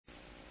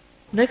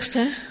Next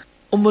ہے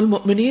ام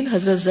المؤمنین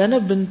حضرت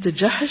زینب بنت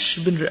جحش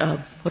بن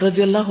رعاب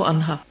رضی اللہ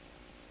عنہا.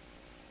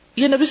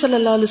 یہ نبی صلی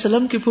اللہ علیہ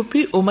وسلم کی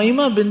پھوپھی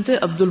امیمہ بنت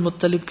عبد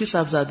المطلب کی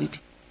صاحبزادی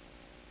تھی،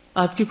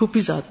 آپ کی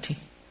پھوپھی ذات تھی.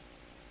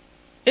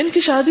 ان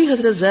کی شادی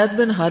حضرت زید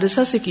بن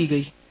حارثہ سے کی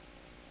گئی،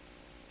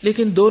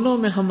 لیکن دونوں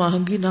میں ہم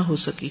آہنگی نہ ہو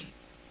سکی،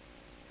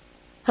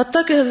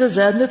 حتیٰ کہ حضرت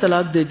زید نے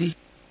طلاق دے دی،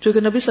 چونکہ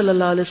نبی صلی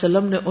اللہ علیہ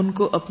وسلم نے ان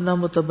کو اپنا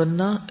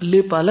متبنہ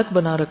لے پالک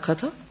بنا رکھا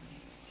تھا،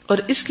 اور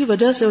اس کی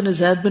وجہ سے انہیں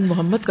زید بن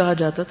محمد کہا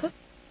جاتا تھا.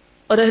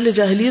 اور اہل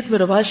جاہلیت میں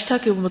رواج تھا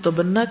کہ وہ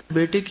متبنہ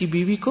بیٹے کی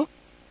بیوی کو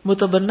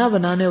متبنہ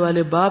بنانے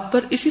والے باپ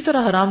پر اسی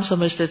طرح حرام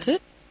سمجھتے تھے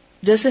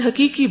جیسے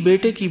حقیقی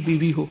بیٹے کی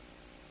بیوی ہو،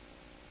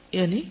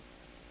 یعنی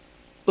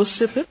اس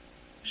سے پھر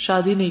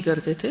شادی نہیں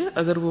کرتے تھے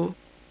اگر وہ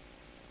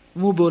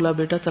منہ بولا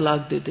بیٹا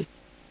طلاق دے دے،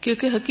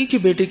 کیونکہ حقیقی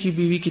بیٹے کی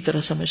بیوی کی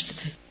طرح سمجھتے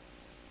تھے.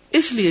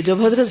 اس لیے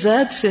جب حضرت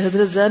زید سے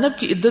حضرت زینب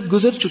کی عدت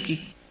گزر چکی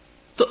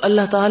تو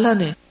اللہ تعالی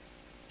نے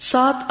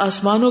 7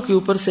 آسمانوں کے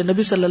اوپر سے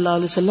نبی صلی اللہ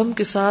علیہ وسلم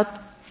کے ساتھ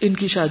ان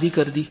کی شادی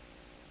کر دی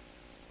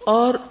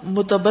اور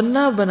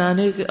متبنہ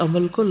بنانے کے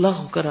عمل کو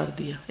لغو قرار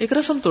دیا. ایک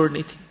رسم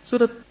توڑنی تھی.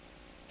 سورۃ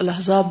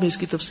الاحزاب میں اس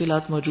کی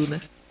تفصیلات موجود ہیں.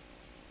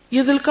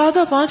 یہ ذی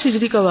القعدہ 5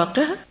 ہجری کا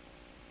واقعہ ہے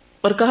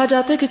اور کہا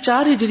جاتا ہے کہ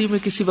 4 ہجری میں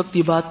کسی وقت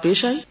یہ بات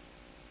پیش آئی.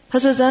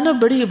 حضرت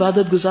زینب بڑی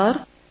عبادت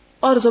گزار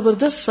اور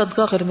زبردست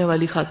صدقہ کرنے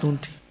والی خاتون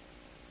تھی.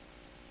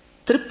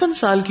 53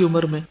 سال کی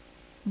عمر میں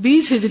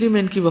 20 ہجری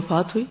میں ان کی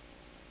وفات ہوئی.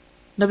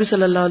 نبی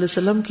صلی اللہ علیہ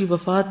وسلم کی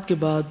وفات کے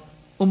بعد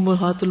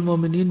امہات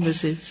المومنین میں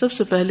سے سب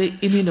سے پہلے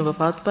انہی نے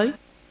وفات پائی.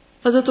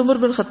 حضرت عمر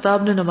بن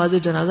خطاب نے نماز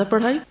جنازہ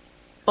پڑھائی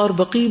اور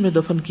بقیع میں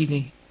دفن کی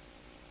گئی.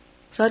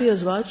 ساری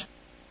ازواج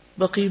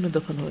بقیع میں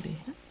دفن ہو رہی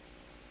ہیں.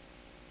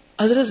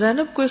 حضرت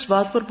زینب کو اس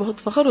بات پر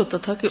بہت فخر ہوتا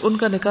تھا کہ ان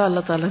کا نکاح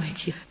اللہ تعالیٰ نے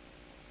کیا ہے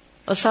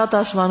اور 7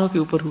 آسمانوں کے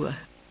اوپر ہوا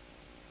ہے،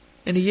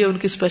 یعنی یہ ان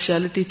کی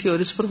اسپیشلٹی تھی اور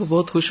اس پر وہ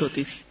بہت خوش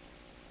ہوتی تھی.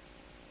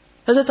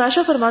 حضرت عائشہ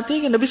فرماتی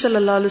ہیں کہ نبی صلی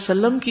اللہ علیہ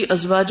وسلم کی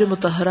ازواج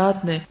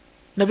مطہرات نے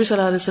نبی صلی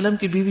اللہ علیہ وسلم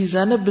کی بیوی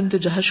زینب بنت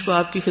جحش کو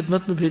آپ کی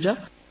خدمت میں بھیجا،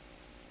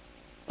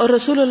 اور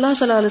رسول اللہ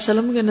صلی اللہ علیہ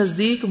وسلم کے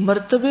نزدیک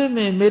مرتبے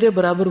میں میرے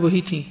برابر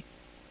وہی تھی،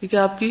 کیونکہ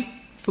آپ کی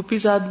پھوپھی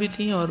ذات بھی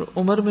تھی اور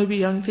عمر میں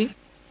بھی ینگ تھی.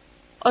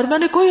 اور میں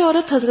نے کوئی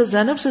عورت حضرت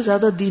زینب سے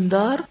زیادہ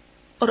دیندار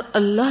اور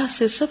اللہ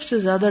سے سب سے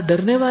زیادہ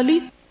ڈرنے والی،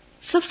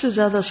 سب سے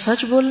زیادہ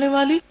سچ بولنے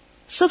والی،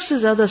 سب سے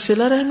زیادہ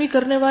صلہ رحمی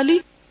کرنے والی،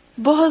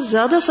 بہت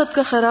زیادہ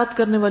صدقہ خیرات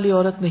کرنے والی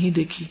عورت نہیں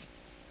دیکھی.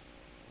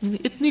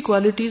 اتنی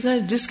کوالٹیز ہیں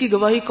جس کی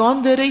گواہی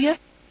کون دے رہی ہے؟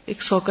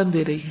 ایک سوکن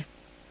دے رہی ہے.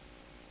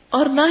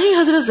 اور نہ ہی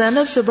حضرت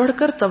زینب سے بڑھ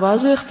کر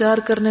تواضع اختیار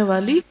کرنے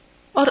والی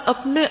اور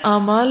اپنے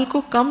اعمال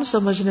کو کم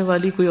سمجھنے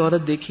والی کوئی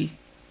عورت دیکھی.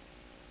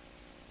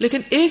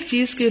 لیکن ایک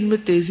چیز کی ان میں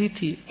تیزی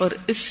تھی اور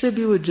اس سے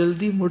بھی وہ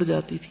جلدی مڑ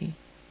جاتی تھی،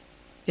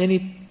 یعنی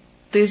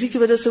تیزی کی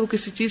وجہ سے وہ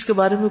کسی چیز کے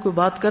بارے میں کوئی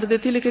بات کر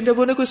دیتی لیکن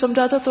جب انہیں کوئی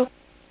سمجھاتا تو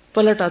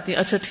پلٹ آتی،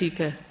 اچھا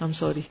ٹھیک ہے I'm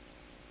sorry.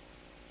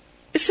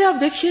 اس سے آپ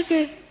دیکھیے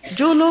کہ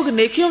جو لوگ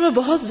نیکیوں میں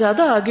بہت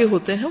زیادہ آگے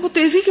ہوتے ہیں وہ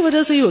تیزی کی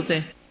وجہ سے ہی ہوتے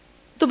ہیں.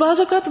 تو بعض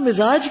اوقات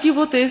مزاج کی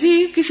وہ تیزی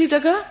کسی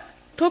جگہ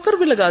ٹھوکر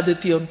بھی لگا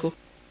دیتی ہے ان کو.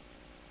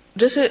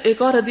 جیسے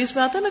ایک اور حدیث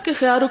میں آتا ہے نا کہ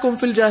خیارکم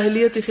فی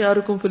الجاہلیت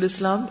خیارکم فی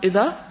الاسلام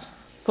اذا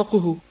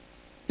فقہوا،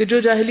 کہ جو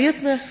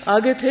جاہلیت میں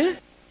آگے تھے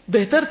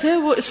بہتر تھے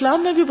وہ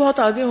اسلام میں بھی بہت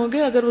آگے ہوں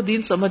گے اگر وہ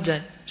دین سمجھ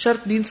جائیں.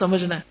 شرط دین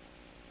سمجھنا ہے.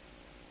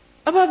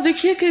 اب آپ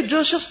دیکھیے کہ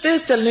جو شخص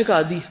تیز چلنے کا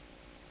عادی ہے،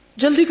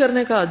 جلدی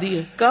کرنے کا عادی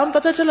ہے، کام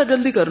پتہ چلا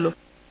جلدی کر لو،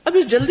 اب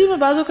اس جلدی میں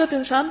بعض اوقات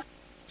انسان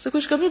سے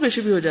کچھ کمی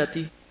بیشی بھی ہو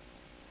جاتی،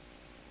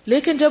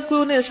 لیکن جب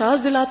کوئی انہیں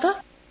احساس دلاتا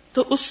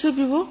تو اس سے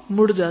بھی وہ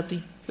مڑ جاتی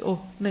کہ اوہ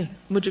نہیں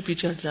مجھے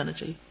پیچھے ہٹ جانا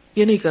چاہیے،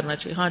 یہ نہیں کرنا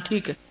چاہیے، ہاں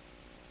ٹھیک ہے.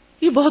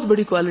 یہ بہت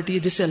بڑی کوالٹی ہے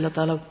جسے اللہ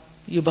تعالیٰ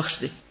یہ بخش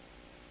دے.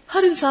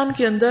 ہر انسان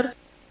کے اندر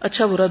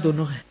اچھا برا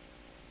دونوں ہے.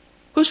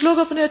 کچھ لوگ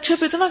اپنے اچھے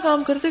پہ اتنا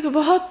کام کرتے کہ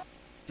بہت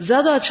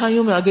زیادہ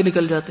اچھائیوں میں آگے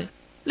نکل جاتے،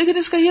 لیکن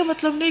اس کا یہ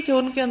مطلب نہیں کہ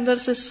ان کے اندر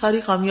سے ساری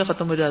خامیاں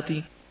ختم ہو جاتی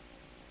ہیں.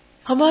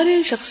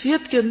 ہماری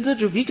شخصیت کے اندر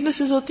جو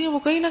ویکنیسز ہوتی ہیں وہ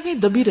کہیں نہ کہیں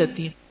دبی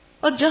رہتی ہیں،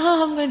 اور جہاں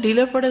ہم کہیں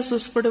ڈھیلے پڑے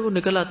سست پڑے وہ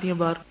نکل آتی ہیں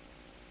باہر،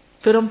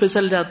 پھر ہم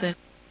پھسل جاتے ہیں،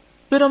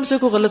 پھر ہم سے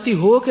کوئی غلطی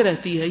ہو کے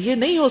رہتی ہے. یہ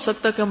نہیں ہو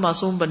سکتا کہ ہم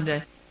معصوم بن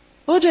جائیں،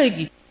 ہو جائے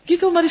گی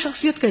کیونکہ ہماری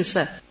شخصیت کا حصہ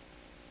ہے.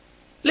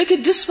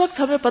 لیکن جس وقت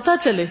ہمیں پتا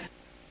چلے،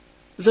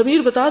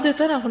 ضمیر بتا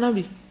دیتا ہے نا اپنا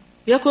بھی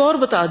یا کوئی اور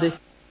بتا دے،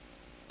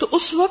 تو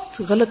اس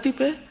وقت غلطی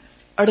پہ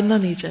اڑنا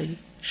نہیں چاہیے.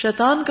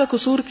 شیطان کا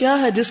قصور کیا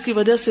ہے جس کی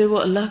وجہ سے وہ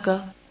اللہ کا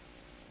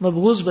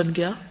مبغوض بن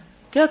گیا؟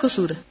 کیا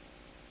قصور ہے؟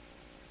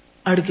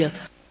 اڑ گیا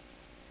تھا.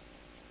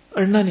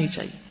 اڑنا نہیں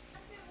چاہیے.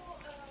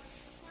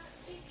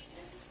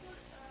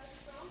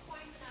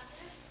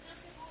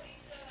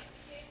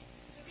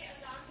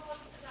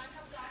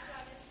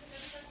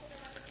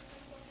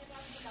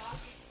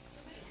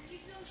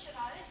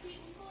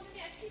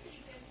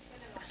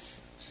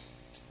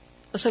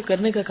 اصل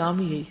کرنے کا کام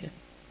ہی یہی ہے،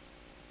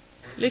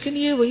 لیکن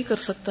یہ وہی کر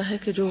سکتا ہے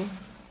کہ جو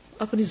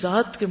اپنی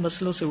ذات کے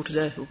مسئلوں سے اٹھ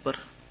جائے اوپر.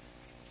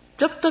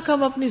 جب تک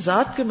ہم اپنی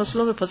ذات کے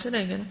مسئلوں میں پھنسے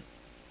رہیں گے نا،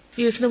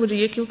 کہ اس نے مجھے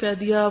یہ کیوں کہہ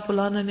دیا،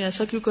 فلانا نے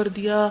ایسا کیوں کر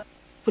دیا،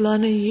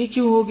 فلانا یہ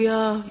کیوں ہو گیا،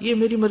 یہ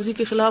میری مرضی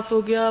کے خلاف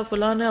ہو گیا،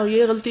 فلانا اور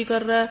یہ غلطی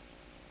کر رہا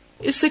ہے،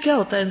 اس سے کیا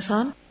ہوتا ہے،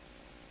 انسان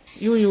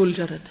یوں ہی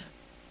الجھا رہتا ہے.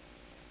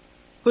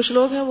 کچھ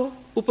لوگ ہیں وہ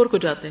اوپر کو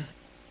جاتے ہیں،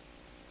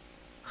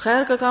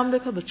 خیر کا کام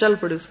دیکھا بس چل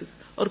پڑے اس کے،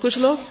 اور کچھ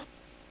لوگ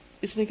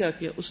اس نے کیا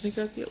کیا، اس نے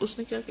کیا کیا، اس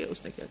نے کیا کیا،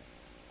 اس نے کیا کیا،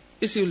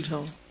 اسی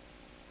الجھاؤ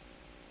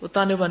وہ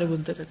تانے بانے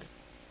بنتے رہتے.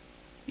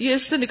 یہ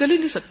اس سے نکل ہی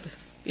نہیں سکتے،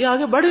 یہ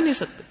آگے بڑھ ہی نہیں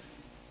سکتے.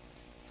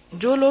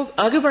 جو لوگ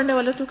آگے بڑھنے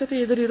والے تو کہتے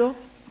ہیں ادھر ہی رہو،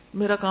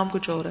 میرا کام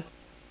کچھ اور ہے،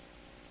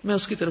 میں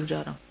اس کی طرف جا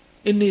رہا ہوں.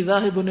 انی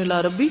ذاہب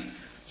الی ربی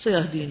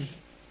سیہدینی.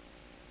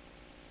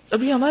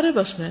 ابھی ہمارے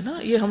بس میں ہے نا،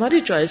 یہ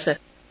ہماری چوائس ہے،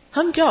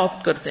 ہم کیا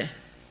آپٹ کرتے ہیں.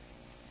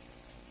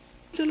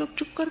 جو لوگ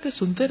چپ کر کے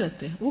سنتے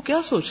رہتے ہیں وہ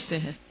کیا سوچتے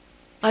ہیں،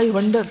 آئی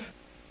ونڈر.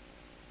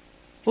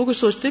 وہ کچھ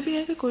سوچتے بھی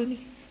ہیں کہ کوئی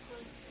نہیں؟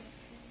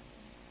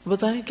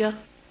 بتائیں کیا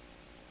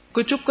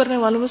کوئی چپ کرنے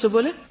والوں میں سے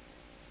بولے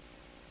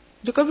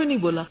جو کبھی نہیں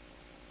بولا.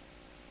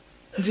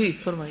 جی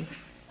فرمائیے.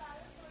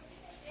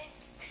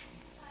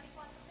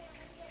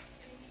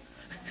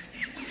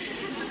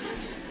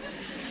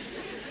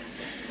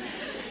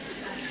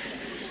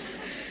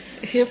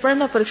 یہ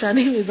پڑھنا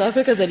پریشانی میں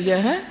اضافے کا ذریعہ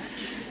ہے.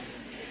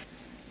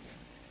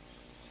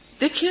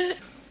 دیکھیے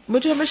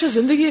مجھے ہمیشہ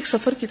زندگی ایک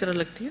سفر کی طرح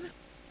لگتی ہے نا.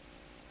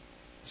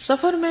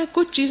 سفر میں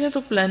کچھ چیزیں تو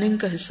پلاننگ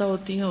کا حصہ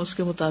ہوتی ہیں، اس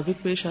کے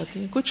مطابق پیش آتی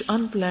ہیں، کچھ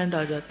ان پلانڈ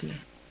آ جاتی ہیں.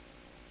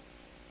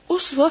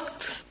 اس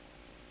وقت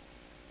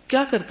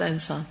کیا کرتا ہے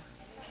انسان؟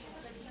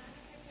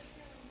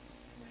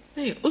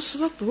 نہیں، اس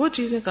وقت وہ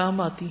چیزیں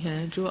کام آتی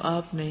ہیں جو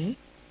آپ نے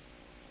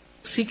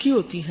سیکھی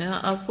ہوتی ہیں،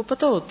 آپ کو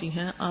پتہ ہوتی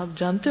ہیں، آپ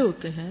جانتے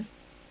ہوتے ہیں،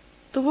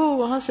 تو وہ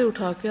وہاں سے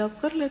اٹھا کے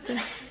آپ کر لیتے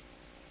ہیں.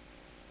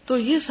 تو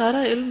یہ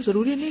سارا علم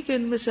ضروری نہیں کہ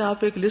ان میں سے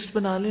آپ ایک لسٹ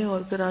بنا لیں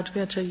اور پھر آج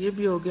کہیں اچھا یہ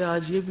بھی ہو گیا،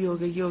 آج یہ بھی ہو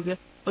گیا، یہ ہو گیا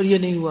اور یہ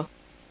نہیں ہوا.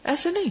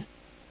 ایسے نہیں،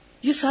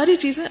 یہ ساری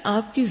چیزیں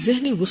آپ کی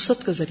ذہنی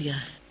وسعت کا ذریعہ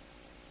ہیں.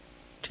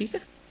 ٹھیک ہے.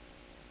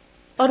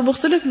 اور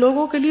مختلف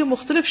لوگوں کے لیے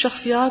مختلف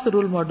شخصیات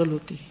رول ماڈل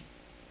ہوتی ہیں.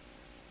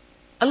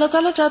 اللہ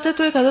تعالیٰ چاہتے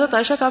تو ایک حضرت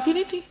عائشہ کافی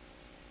نہیں تھی؟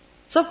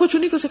 سب کچھ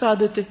انہیں کو سکھا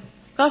دیتے،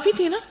 کافی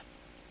تھی نا.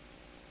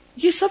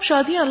 یہ سب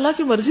شادیاں اللہ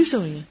کی مرضی سے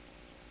ہوئی ہیں،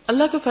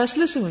 اللہ کے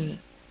فیصلے سے ہوئی ہیں،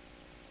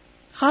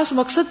 خاص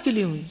مقصد کے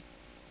لیے ہوئی.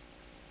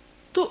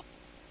 تو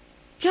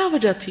کیا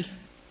وجہ تھی؟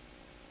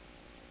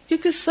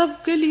 کیونکہ سب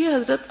کے لیے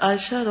حضرت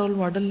عائشہ رول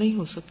ماڈل نہیں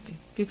ہو سکتی،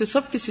 کیونکہ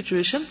سب کی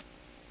سچویشن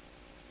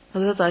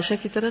حضرت عائشہ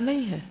کی طرح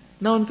نہیں ہے.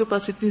 نہ ان کے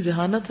پاس اتنی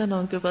ذہانت ہے، نہ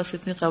ان کے پاس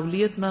اتنی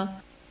قابلیت، نہ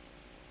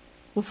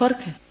وہ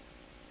فرق ہے.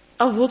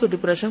 اب وہ تو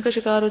ڈپریشن کا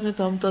شکار ہو جائے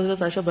تو ہم تو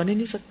حضرت عائشہ بن ہی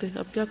نہیں سکتے.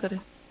 اب کیا کریں؟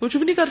 کچھ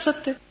بھی نہیں کر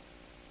سکتے.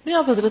 نہیں،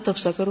 آپ حضرت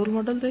حفصہ کا رول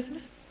ماڈل دیکھ لیں.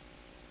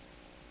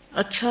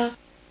 اچھا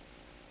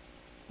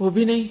وہ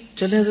بھی نہیں،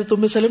 چلے حضرت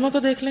ام سلمہ کو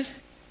دیکھ لیں.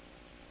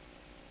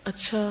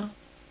 اچھا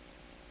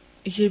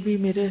یہ بھی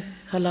میرے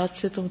حالات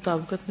سے تو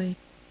مطابقت نہیں.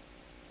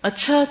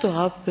 اچھا تو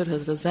آپ پھر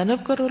حضرت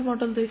زینب کا رول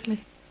ماڈل دیکھ لیں.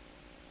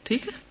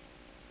 ٹھیک ہے،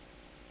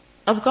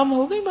 اب کم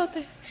ہو گئی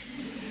باتیں.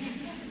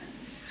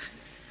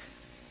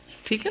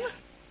 ٹھیک ہے نا.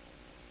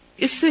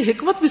 اس سے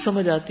حکمت بھی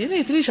سمجھ آتی ہے نا،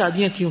 اتنی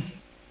شادیاں کیوں.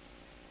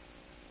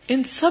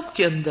 ان سب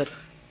کے اندر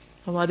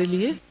ہمارے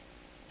لیے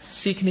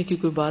سیکھنے کی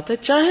کوئی بات ہے.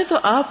 چاہے تو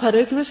آپ ہر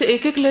ایک میں سے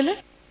ایک ایک لے لیں،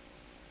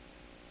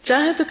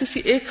 چاہے تو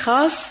کسی ایک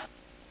خاص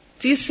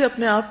چیز سے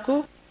اپنے آپ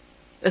کو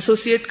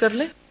ایسوسیٹ کر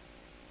لیں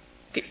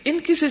کہ ان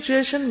کی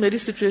سچویشن میری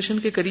سچویشن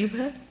کے قریب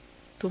ہے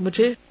تو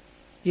مجھے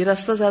یہ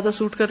راستہ زیادہ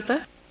سوٹ کرتا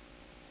ہے.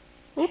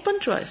 Open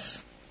choice.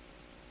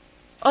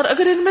 اور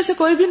اگر ان میں سے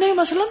کوئی بھی نہیں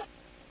مثلا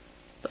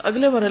تو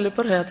اگلے مرحلے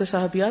پر حیات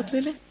صحابیات لے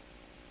لیں.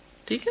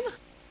 ٹھیک ہے نا،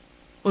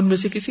 ان میں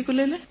سے کسی کو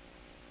لے لیں.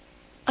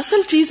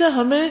 اصل چیز ہے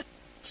ہمیں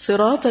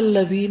صراط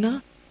الذین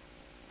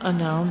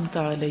انعمت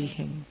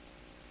علیہم،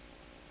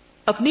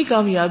 اپنی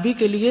کامیابی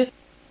کے لیے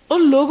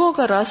ان لوگوں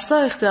کا راستہ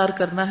اختیار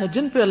کرنا ہے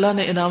جن پہ اللہ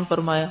نے انعام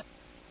فرمایا.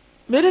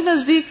 میرے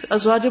نزدیک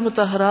ازواج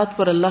مطہرات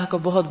پر اللہ کا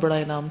بہت بڑا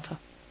انعام تھا.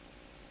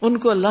 ان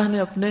کو اللہ نے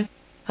اپنے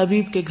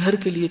حبیب کے گھر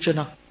کے لیے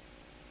چنا.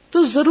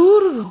 تو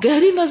ضرور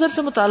گہری نظر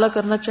سے مطالعہ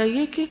کرنا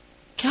چاہیے کہ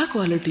کیا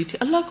کوالٹی تھی،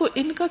 اللہ کو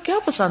ان کا کیا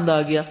پسند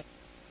آ گیا،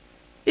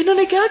 انہوں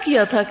نے کیا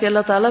کیا تھا کہ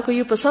اللہ تعالیٰ کو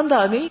یہ پسند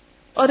آ گئی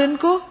اور ان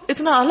کو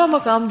اتنا اعلیٰ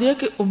مقام دیا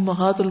کہ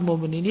امہات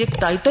المومنین. یہ ایک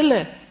ٹائٹل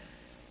ہے،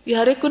 یہ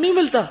ہر ایک کو نہیں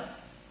ملتا.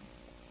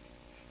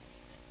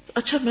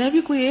 اچھا میں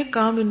بھی کوئی ایک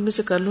کام ان میں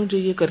سے کر لوں جو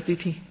یہ کرتی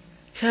تھی،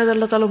 شاید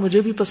اللہ تعالیٰ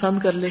مجھے بھی پسند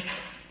کر لے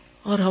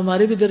اور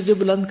ہمارے بھی درجے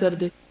بلند کر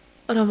دے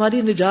اور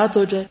ہماری نجات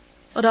ہو جائے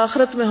اور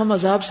آخرت میں ہم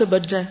عذاب سے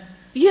بچ جائیں.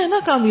 یہ ہے نا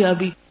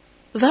کامیابی.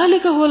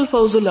 ذالک هو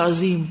الفوز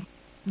العظیم.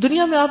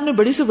 دنیا میں آپ نے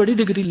بڑی سے بڑی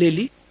ڈگری لے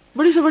لی،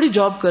 بڑی سے بڑی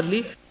جاب کر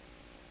لی،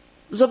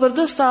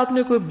 زبردست آپ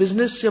نے کوئی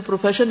بزنس یا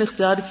پروفیشن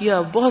اختیار کیا،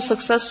 بہت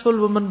سکسیسفل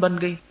وومن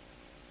بن گئی،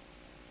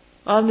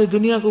 آپ نے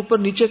دنیا کو اوپر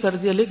نیچے کر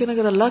دیا، لیکن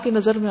اگر اللہ کی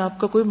نظر میں آپ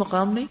کا کوئی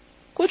مقام نہیں،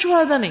 کچھ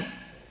فائدہ نہیں،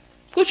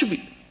 کچھ بھی.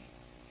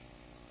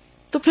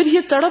 تو پھر یہ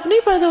تڑپ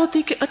نہیں پیدا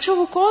ہوتی کہ اچھا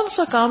وہ کون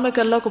سا کام ہے کہ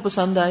اللہ کو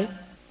پسند آئے،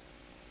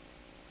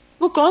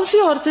 وہ کون سی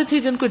عورتیں تھیں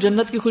جن کو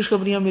جنت کی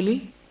خوشخبریاں ملی،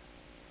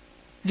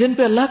 جن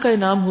پہ اللہ کا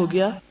انعام ہو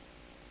گیا،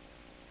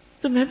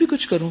 تو میں بھی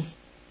کچھ کروں.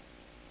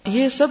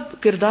 یہ سب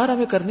کردار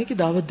ہمیں کرنے کی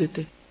دعوت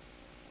دیتے،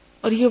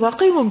 اور یہ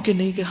واقعی ممکن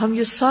نہیں کہ ہم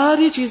یہ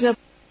ساری چیزیں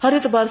ہر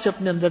اعتبار سے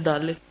اپنے اندر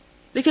ڈال لیں.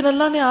 لیکن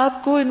اللہ نے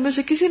آپ کو ان میں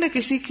سے کسی نہ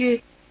کسی کے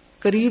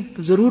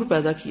قریب ضرور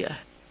پیدا کیا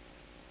ہے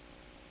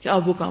کہ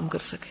آپ وہ کام کر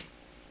سکیں.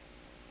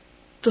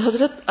 تو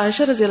حضرت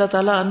عائشہ رضی اللہ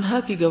تعالی عنہا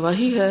کی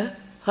گواہی ہے،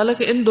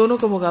 حالانکہ ان دونوں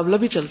کا مقابلہ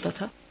بھی چلتا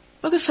تھا،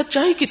 مگر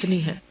سچائی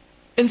کتنی ہے،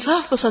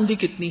 انصاف پسندی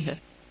کتنی ہے،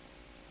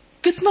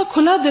 کتنا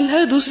کھلا دل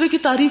ہے دوسرے کی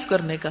تعریف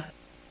کرنے کا.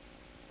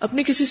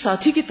 اپنی کسی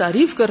ساتھی کی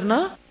تعریف کرنا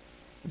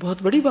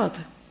بہت بڑی بات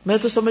ہے. میں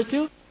تو سمجھتی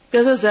ہوں کہ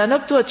حضرت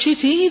زینب تو اچھی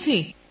تھی ہی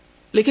تھی،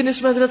 لیکن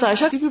اس میں حضرت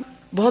عائشہ کی بھی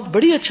بہت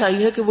بڑی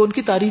اچھائی ہے کہ وہ ان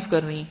کی تعریف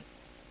کر رہی ہیں.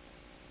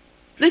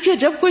 دیکھیے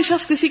جب کوئی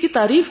شخص کسی کی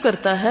تعریف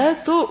کرتا ہے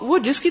تو وہ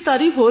جس کی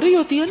تعریف ہو رہی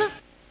ہوتی ہے نا،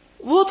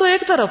 وہ تو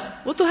ایک طرف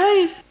وہ تو ہے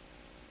ہی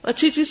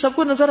اچھی چیز سب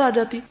کو نظر آ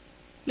جاتی،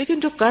 لیکن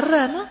جو کر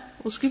رہا ہے نا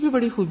اس کی بھی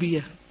بڑی خوبی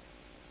ہے،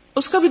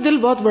 اس کا بھی دل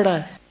بہت بڑا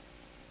ہے،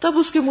 تب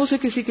اس کے منہ سے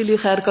کسی کے لیے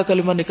خیر کا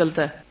کلمہ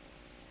نکلتا ہے.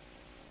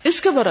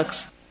 اس کے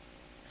برعکس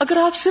اگر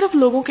آپ صرف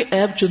لوگوں کے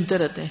عیب چنتے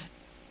رہتے ہیں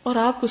اور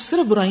آپ کو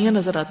صرف برائیاں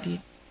نظر آتی ہیں،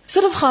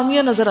 صرف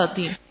خامیاں نظر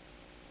آتی ہیں،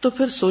 تو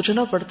پھر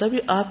سوچنا پڑتا بھی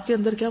آپ کے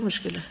اندر کیا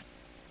مشکل ہے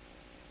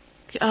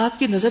کہ آپ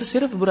کی نظر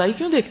صرف برائی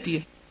کیوں دیکھتی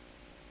ہے،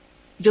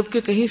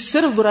 جبکہ کہیں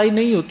صرف برائی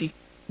نہیں ہوتی،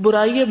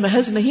 برائی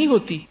محض نہیں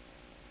ہوتی،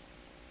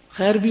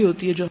 خیر بھی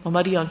ہوتی ہے جو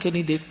ہماری آنکھیں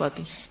نہیں دیکھ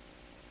پاتی.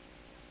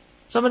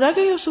 سمجھ آ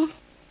گئی اصول؟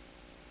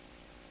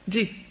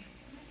 جی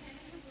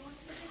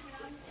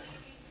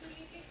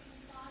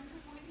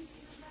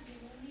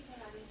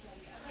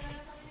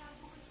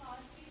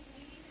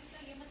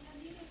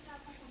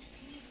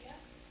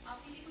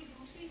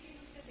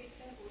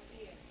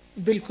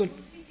بالکل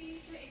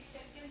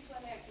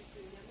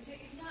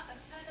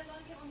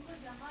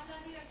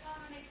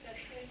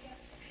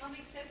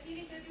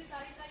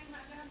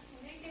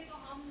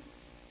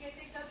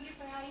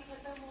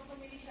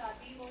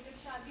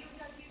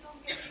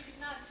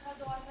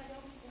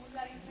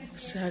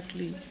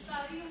ایگزیکٹلی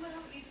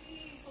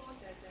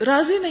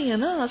راضی نہیں ہے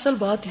نا. اصل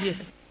بات یہ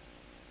ہے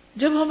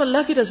جب ہم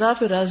اللہ کی رضا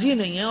پہ راضی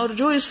نہیں ہیں اور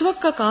جو اس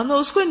وقت کا کام ہے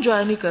اس کو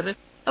انجوائے نہیں کر رہے،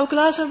 اب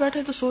کلاس میں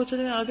بیٹھے تو سوچ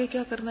رہے ہیں آگے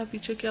کیا کرنا ہے،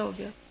 پیچھے کیا ہو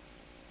گیا،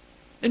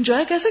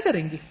 انجوائے کیسے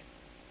کریں گے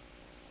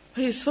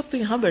بھائی؟ اس وقت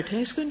یہاں بیٹھے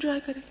ہیں، اس کو انجوائے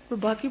کریں، تو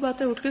باقی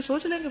باتیں اٹھ کے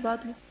سوچ لیں گے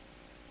بعد میں.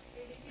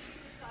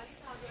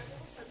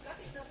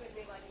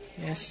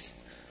 یس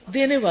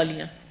دینے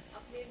والیاں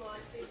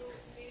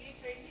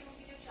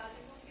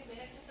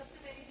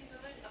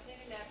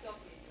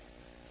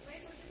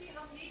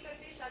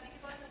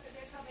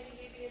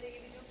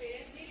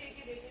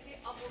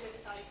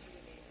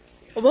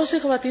اور بہت سی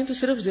خواتین تو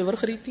صرف زیور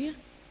خریدتی ہیں،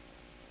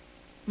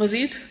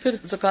 مزید پھر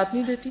زکوٰۃ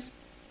نہیں دیتی،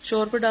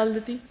 شوہر پہ ڈال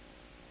دیتی،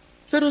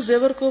 پھر اس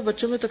زیور کو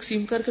بچوں میں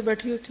تقسیم کر کے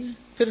بیٹھی ہوتی ہیں،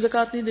 پھر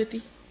زکوٰۃ نہیں دیتی،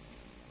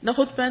 نہ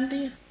خود پہنتی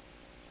ہیں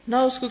نہ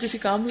اس کو کسی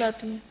کام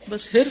لاتی ہیں،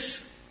 بس حرص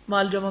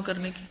مال جمع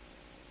کرنے کی،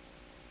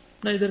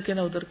 نہ ادھر کے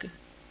نہ ادھر کے.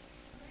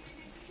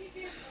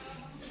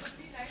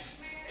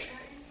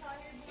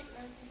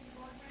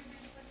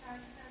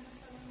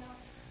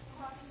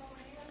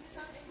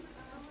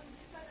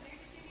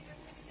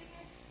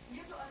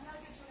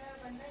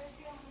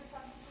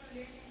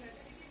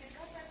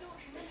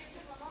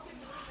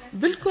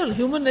 بالکل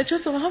ہیومن نیچر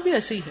تو وہاں بھی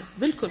ایسے ہی ہے.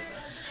 بالکل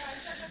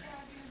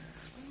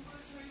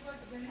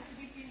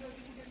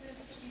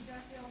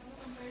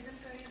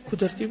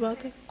قدرتی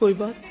بات ہے، کوئی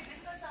بات.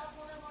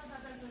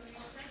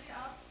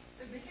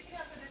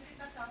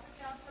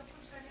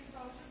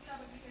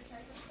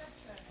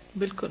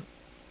 بالکل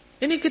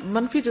یعنی کہ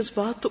منفی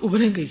جذبات تو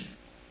ابھریں گے ہی،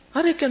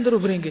 ہر ایک کے اندر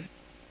ابھریں گے.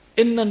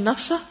 ان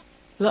النفس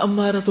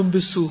لامارۃ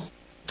بالسوء،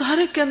 تو ہر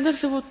ایک کے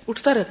اندر سے وہ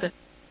اٹھتا رہتا ہے.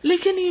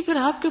 لیکن یہ پھر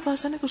آپ کے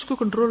پاس ہے نا کہ اس کو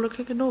کنٹرول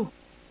رکھے کہ نو،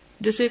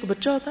 جیسے ایک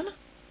بچہ ہوتا ہے نا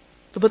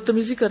تو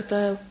بدتمیزی کرتا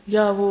ہے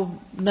یا وہ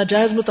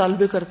ناجائز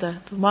مطالبے کرتا ہے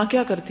تو ماں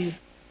کیا کرتی ہے،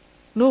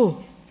 نو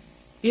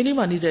یہ نہیں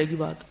مانی جائے گی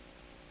بات.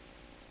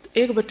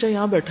 ایک بچہ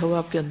یہاں بیٹھا ہوا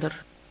آپ کے اندر،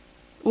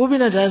 وہ بھی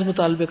ناجائز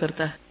مطالبے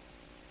کرتا ہے،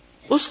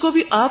 اس کو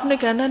بھی آپ نے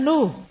کہنا ہے نو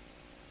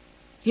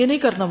یہ نہیں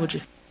کرنا مجھے،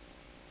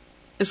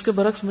 اس کے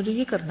برعکس مجھے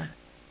یہ کرنا ہے.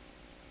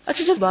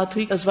 اچھا جب بات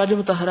ہوئی ازواج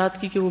مطہرات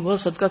کی کہ وہ بہت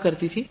صدقہ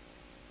کرتی تھی،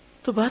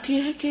 تو بات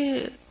یہ ہے کہ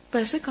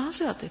پیسے کہاں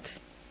سے آتے تھے؟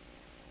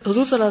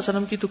 حضور صلی اللہ علیہ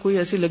وسلم کی تو کوئی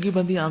ایسی لگی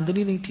بندی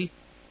آمدنی نہیں تھی،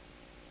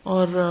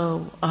 اور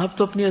آپ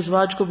تو اپنی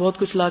ازواج کو بہت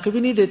کچھ لا کے بھی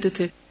نہیں دیتے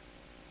تھے،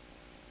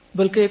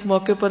 بلکہ ایک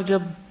موقع پر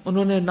جب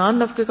انہوں نے نان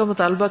نفقے کا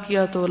مطالبہ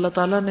کیا تو اللہ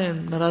تعالیٰ نے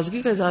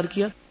ناراضگی کا اظہار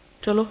کیا،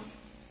 چلو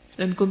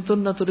ان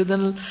کنتن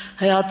تردن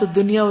الحیات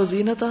الدنیا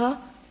وزینتها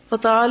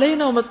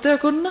فتعالین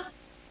امتعکن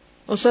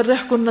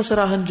وسرحکن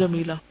سراحا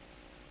جمیلا،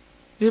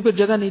 یہ کوئی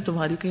جگہ نہیں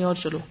تمہاری، کہیں اور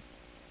چلو.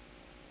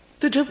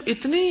 تو جب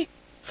اتنی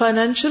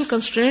فائنینشیل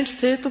کنسٹرینٹس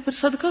تھے تو پھر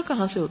صدقہ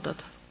کہاں سے ہوتا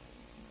تھا؟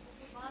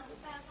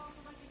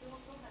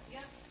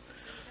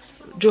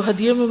 جو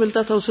ہدیے میں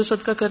ملتا تھا اسے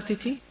صدقہ کرتی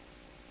تھی.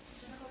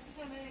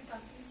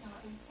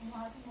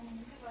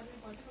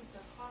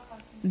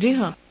 جی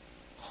ہاں،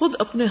 خود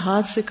اپنے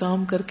ہاتھ سے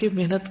کام کر کے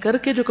محنت کر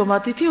کے جو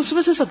کماتی تھی اس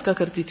میں سے صدقہ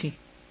کرتی تھی.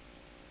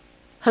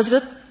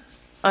 حضرت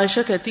عائشہ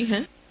کہتی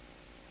ہیں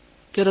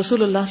کہ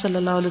رسول اللہ صلی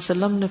اللہ علیہ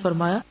وسلم نے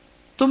فرمایا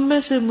تم میں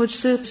سے مجھ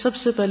سے سب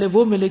سے پہلے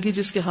وہ ملے گی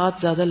جس کے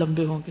ہاتھ زیادہ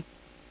لمبے ہوں گے.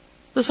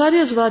 تو ساری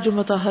ازواج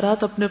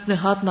مطہرات اپنے اپنے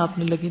ہاتھ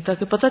ناپنے لگی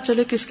تاکہ پتہ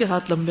چلے کس کے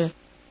ہاتھ لمبے ہیں.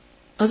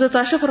 حضرت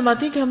عائشہ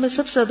فرماتی ہیں کہ ہمیں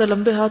سب سے زیادہ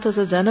لمبے ہاتھ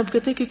حضرت زینب کے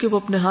تھے، کیونکہ وہ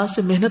اپنے ہاتھ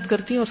سے محنت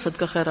کرتی اور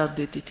صدقہ خیرات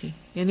دیتی تھی،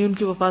 یعنی ان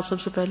کی وفات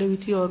سب سے پہلے ہوئی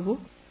تھی اور وہ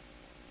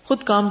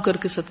خود کام کر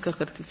کے صدقہ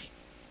کرتی تھی۔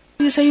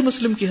 یہ صحیح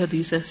مسلم کی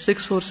حدیث ہے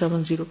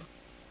 6470۔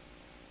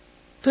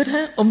 پھر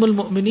ہیں ام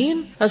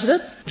المؤمنین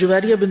حضرت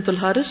جویریہ بنت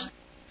الحارث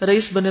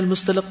رئیس بن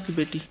المستلق کی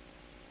بیٹی۔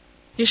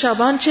 یہ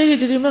شعبان 6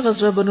 ہجری میں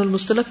غزوہ بن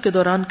المستلق کے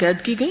دوران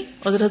قید کی گئی،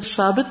 حضرت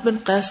ثابت بن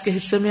قیس کے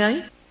حصے میں آئی۔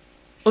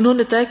 انہوں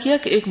نے طے کیا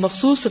کہ ایک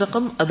مخصوص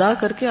رقم ادا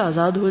کر کے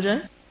آزاد ہو جائیں۔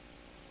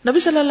 نبی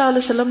صلی اللہ علیہ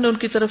وسلم نے ان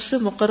کی طرف سے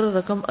مقرر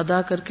رقم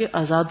ادا کر کے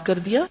آزاد کر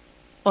دیا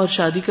اور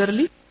شادی کر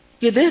لی۔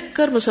 یہ دیکھ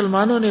کر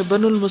مسلمانوں نے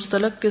بن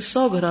المستلق کے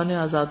 100 گھرانے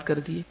آزاد کر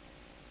دیے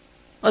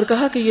اور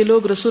کہا کہ یہ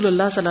لوگ رسول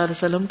اللہ صلی اللہ علیہ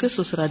وسلم کے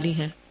سسرالی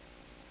ہیں۔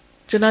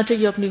 چنانچہ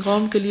یہ اپنی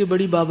قوم کے لیے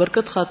بڑی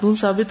بابرکت خاتون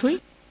ثابت ہوئی۔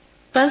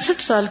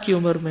 65 سال کی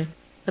عمر میں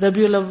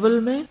ربیع الاول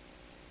میں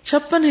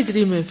 56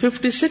 ہجری میں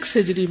 56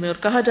 ہجری میں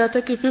اور کہا جاتا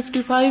ہے کہ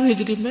 55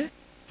 ہجری میں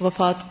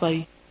وفات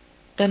پائی۔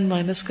 10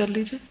 مائنس کر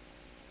لیجئے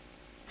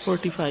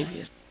 45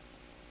 ایئر۔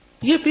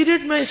 یہ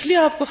پیریڈ میں اس لیے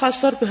آپ کو خاص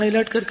طور پہ ہائی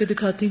لائٹ کر کے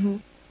دکھاتی ہوں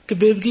کہ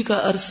بیوگی کا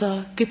عرصہ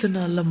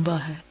کتنا لمبا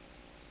ہے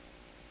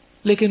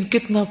لیکن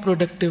کتنا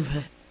پروڈکٹیو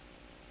ہے۔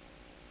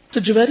 تو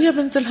جویریہ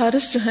بنت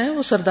الحارث جو ہیں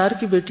وہ سردار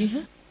کی بیٹی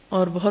ہیں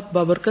اور بہت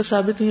بابرکت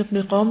ثابت ہوئی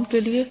اپنی قوم کے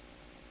لیے۔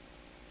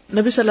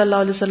 نبی صلی اللہ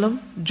علیہ وسلم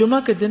جمعہ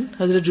کے دن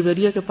حضرت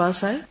جویریہ کے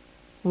پاس آئے،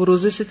 وہ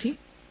روزے سے تھی۔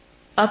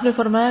 آپ نے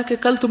فرمایا کہ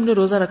کل تم نے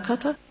روزہ رکھا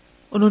تھا؟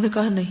 انہوں نے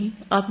کہا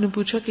نہیں۔ آپ نے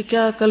پوچھا کہ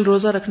کیا کل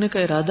روزہ رکھنے کا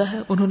ارادہ ہے؟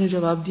 انہوں نے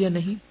جواب دیا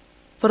نہیں۔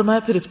 فرمایا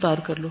پھر افطار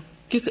کر لو،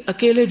 کیونکہ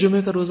اکیلے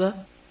جمعے کا روزہ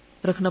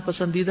رکھنا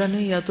پسندیدہ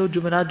نہیں، یا تو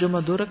جمعرات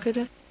جمعہ 2 رکھے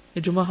جائیں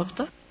یا جمعہ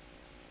ہفتہ،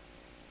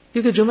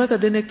 کیونکہ جمعہ کا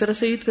دن ایک طرح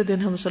سے عید کا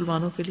دن ہے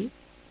مسلمانوں کے لیے۔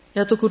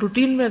 یا تو کوئی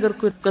روٹین میں اگر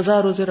کوئی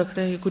قضا روزے رکھ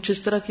رہے ہیں یا کچھ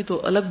اس طرح کی تو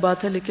الگ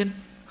بات ہے، لیکن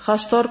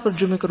خاص طور پر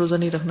جمعے کا روزہ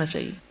نہیں رکھنا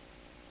چاہیے۔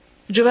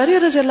 جویریہ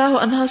رضی اللہ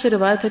عنہا سے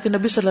روایت ہے کہ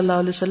نبی صلی اللہ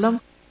علیہ وسلم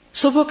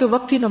صبح کے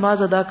وقت ہی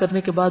نماز ادا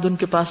کرنے کے بعد ان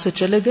کے پاس سے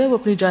چلے گئے۔ وہ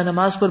اپنی جائے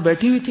نماز پر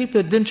بیٹھی ہوئی تھی،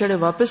 پھر دن چڑھے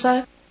واپس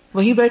آئے،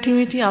 وہیں بیٹھی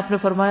ہوئی تھی۔ آپ نے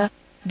فرمایا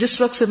جس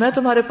وقت سے میں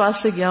تمہارے پاس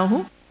سے گیا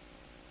ہوں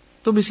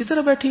تم اسی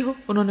طرح بیٹھی ہو؟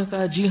 انہوں نے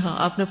کہا جی ہاں۔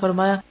 آپ نے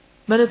فرمایا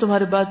میں نے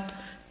تمہارے بعد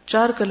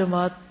 4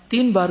 کلمات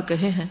 3 بار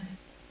کہے ہیں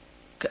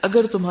کہ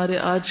اگر تمہارے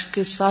آج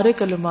کے سارے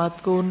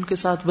کلمات کو ان کے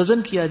ساتھ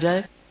وزن کیا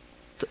جائے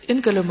تو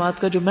ان کلمات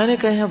کا جو میں نے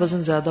کہے ہیں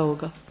وزن زیادہ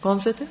ہوگا۔ کون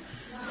سے تھے؟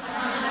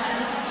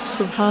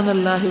 سبحان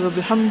اللہ و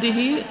بحمدہ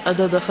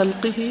عدد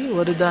خلقہ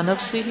ورضا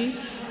نفسہ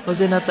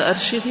وزنۃ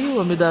عرشہ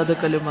ومداد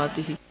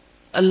کلماتہ۔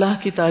 اللہ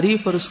کی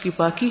تعریف اور اس کی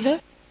پاکی ہے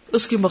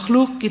اس کی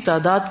مخلوق کی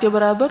تعداد کے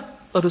برابر،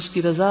 اور اس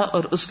کی رضا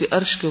اور اس کے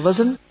عرش کے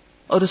وزن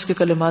اور اس کے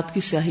کلمات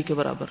کی سیاہی کے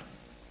برابر۔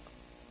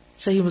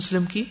 صحیح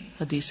مسلم کی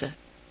حدیث ہے۔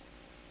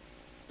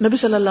 نبی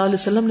صلی اللہ علیہ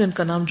وسلم نے ان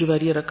کا نام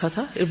جویریہ رکھا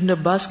تھا۔ ابن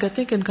عباس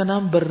کہتے ہیں کہ ان کا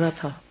نام برہ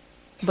تھا۔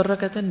 برہ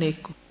کہتے ہیں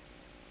نیک کو،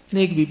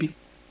 نیک بی بی۔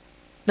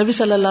 نبی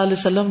صلی اللہ علیہ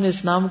وسلم نے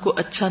اس نام کو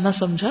اچھا نہ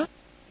سمجھا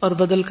اور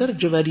بدل کر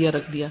جویریہ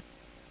رکھ دیا۔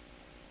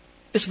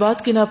 اس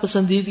بات کی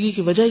ناپسندیدگی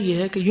کی وجہ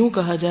یہ ہے کہ یوں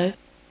کہا جائے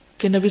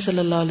کہ نبی صلی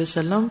اللہ علیہ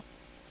وسلم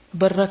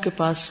برہ کے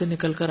پاس سے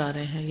نکل کر آ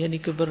رہے ہیں، یعنی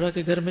کہ برہ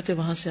کے گھر میں تھے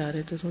وہاں سے آ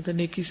رہے تھے، مطلب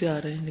نیکی سے آ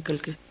رہے ہیں نکل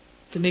کے،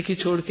 تو نیکی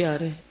چھوڑ کے آ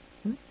رہے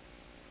ہیں۔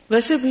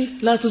 ویسے بھی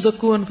لا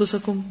تزکوا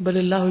انفسکم بل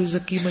اللہ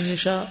یزکی من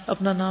یشاء،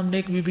 اپنا نام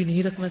نیک بی بی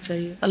نہیں رکھنا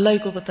چاہیے، اللہ ہی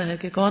کو پتا ہے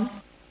کہ کون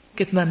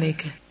کتنا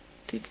نیک ہے۔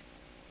 ٹھیک ہے۔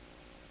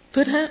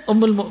 پھر ہیں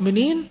ام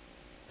المؤمنین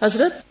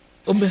حضرت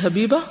ام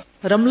حبیبہ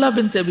رملہ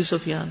بنت ابی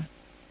سفیان۔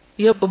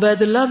 یہ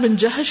عبید اللہ بن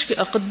جہش کے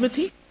عقد میں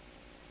تھی،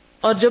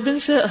 اور جب ان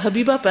سے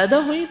حبیبہ پیدا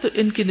ہوئی تو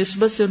ان کی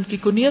نسبت سے ان کی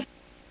کنیت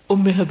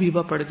ام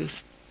حبیبہ پڑ گئی۔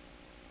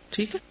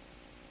 ٹھیک ہے،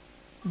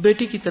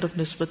 بیٹی کی طرف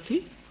نسبت تھی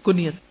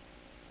کنیت۔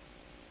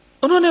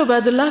 انہوں نے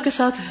عبید اللہ کے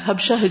ساتھ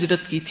حبشہ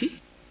ہجرت کی تھی،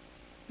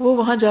 وہ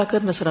وہاں جا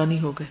کر نصرانی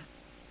ہو گئے،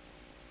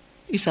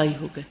 عیسائی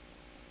ہو گئے،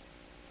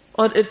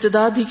 اور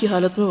ارتداد ہی کی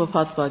حالت میں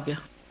وفات پا گیا،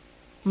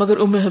 مگر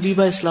ام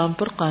حبیبہ اسلام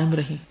پر قائم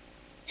رہی۔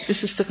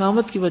 اس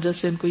استقامت کی وجہ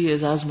سے ان کو یہ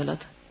اعزاز ملا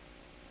تھا،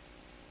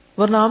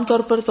 ورنہ عام طور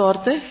پر تو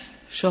عورتیں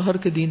شوہر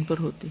کے دین پر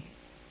ہوتی،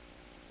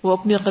 وہ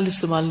اپنی عقل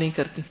استعمال نہیں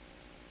کرتی۔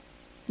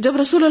 جب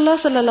رسول اللہ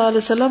صلی اللہ علیہ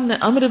وسلم نے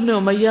عمرو بن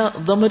امیہ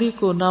ضمری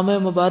کو نامہ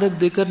مبارک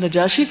دے کر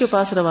نجاشی کے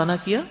پاس روانہ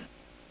کیا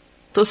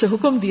تو اسے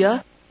حکم دیا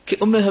کہ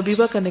ام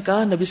حبیبہ کا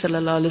نکاح نبی صلی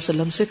اللہ علیہ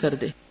وسلم سے کر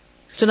دے۔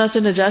 چنانچہ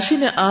نجاشی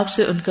نے آپ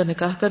سے ان کا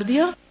نکاح کر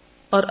دیا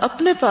اور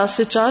اپنے پاس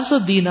سے 400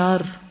 دینار،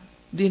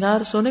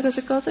 دینار سونے کا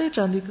سکہ ہوتا ہے یا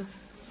چاندی کا؟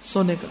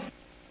 سونے کا،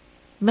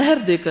 مہر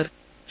دے کر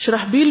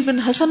شرحبیل بن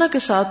حسنہ کے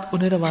ساتھ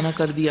انہیں روانہ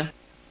کر دیا۔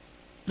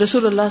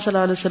 رسول اللہ صلی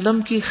اللہ علیہ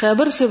وسلم کی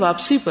خیبر سے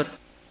واپسی پر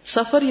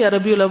سفر یا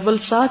ربیع الاول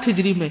 7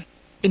 ہجری میں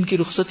ان کی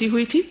رخصتی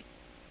ہوئی تھی۔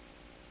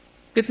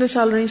 کتنے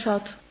سال رہی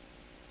ساتھ؟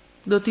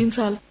 2-3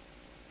 سال۔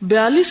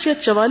 42 یا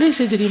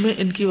 44 ہجری میں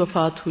ان کی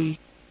وفات ہوئی،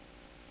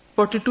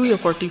 42 یا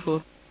 44،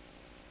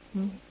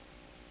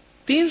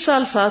 3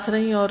 سال ساتھ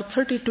رہی اور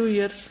 32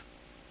 ایئرز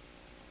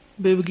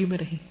بیوگی میں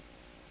رہی،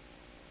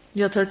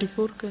 یا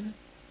 34 کہنے۔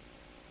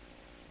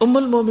 ام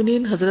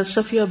المومنین حضرت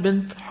صفیہ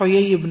بنت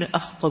حیی بن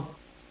اخطب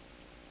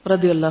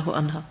رضی اللہ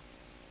عنہا،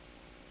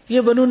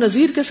 یہ بنو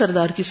نذیر کے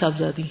سردار کی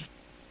صاحبزادی ہیں۔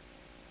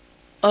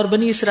 اور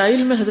بنی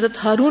اسرائیل میں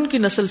حضرت ہارون کی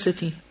نسل سے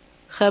تھیں،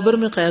 خیبر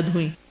میں قید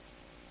ہوئیں۔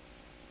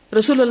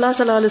 رسول اللہ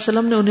صلی اللہ علیہ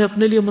وسلم نے انہیں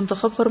اپنے لیے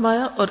منتخب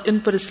فرمایا اور ان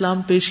پر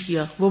اسلام پیش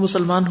کیا، وہ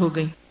مسلمان ہو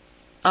گئیں۔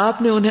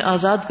 آپ نے انہیں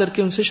آزاد کر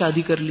کے ان سے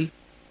شادی کر لی۔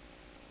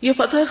 یہ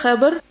فتح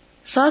خیبر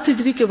 7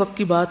 ہجری کے وقت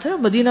کی بات ہے۔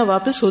 مدینہ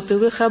واپس ہوتے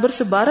ہوئے خیبر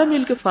سے 12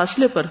 میل کے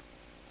فاصلے پر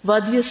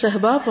وادی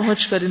صحبا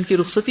پہنچ کر ان کی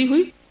رخصتی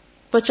ہوئی۔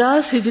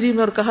 50 ہجری میں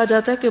اور کہا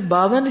جاتا ہے کہ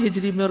 52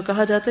 ہجری میں اور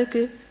کہا جاتا ہے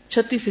کہ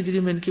 36 ہجری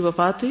میں ان کی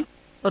وفات ہوئی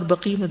اور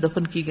بقیع میں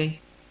دفن کی گئی۔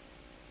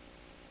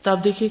 تو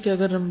آپ دیکھیے کہ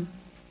اگر ہم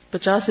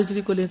 50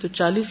 ہجری کو لیں تو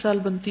 40 سال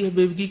بنتی ہے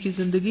بیوگی کی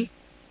زندگی،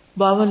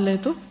 52 لیں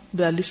تو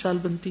 42 سال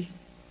بنتی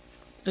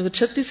ہے، اگر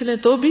 36 لیں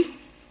تو بھی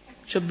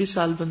 26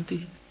 سال بنتی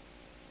ہے۔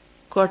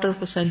 کوارٹر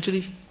آف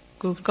سینچری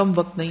کو کم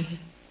وقت نہیں ہے۔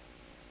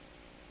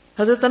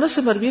 حضرت انس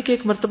سے مروی ہے کہ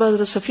ایک مرتبہ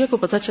حضرت صفیہ کو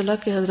پتہ چلا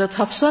کہ حضرت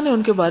حفصہ نے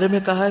ان کے بارے میں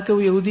کہا کہ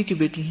وہ یہودی کی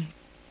بیٹی ہیں۔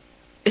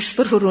 اس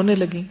پر وہ رونے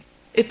لگیں۔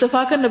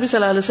 اتفاقاً نبی صلی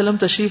اللہ علیہ وسلم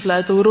تشریف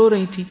لائے تو وہ رو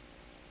رہی تھی۔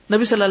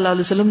 نبی صلی اللہ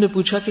علیہ وسلم نے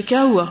پوچھا کہ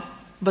کیا ہوا؟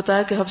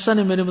 بتایا کہ حفصہ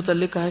نے میرے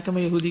متعلق کہا کہ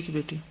میں یہودی کی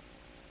بیٹی ہوں۔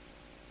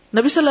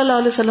 نبی صلی اللہ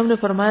علیہ وسلم نے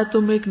فرمایا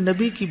تم ایک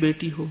نبی کی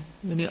بیٹی ہو،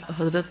 یعنی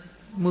حضرت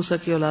موسیٰ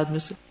کی اولاد میں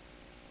سے،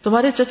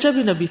 تمہارے چچا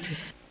بھی نبی تھے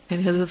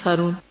یعنی حضرت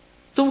ہارون،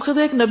 تم خود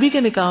ایک نبی کے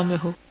نکاح میں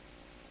ہو،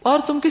 اور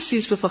تم کس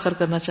چیز پہ فخر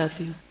کرنا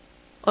چاہتی ہو؟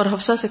 اور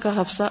حفصہ سے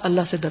کہا حفصہ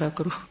اللہ سے ڈرا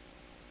کرو۔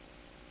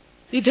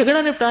 یہ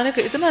جھگڑا نپٹانے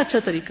کا اتنا اچھا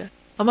طریقہ ہے۔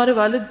 ہمارے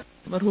والد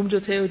مرحوم جو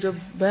تھے، جب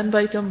بہن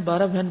بھائی تھے، ہم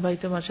 12 بہن بھائی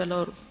تھے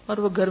ماشاءاللہ، اور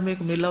وہ گھر میں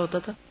ایک میلہ ہوتا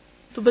تھا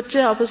تو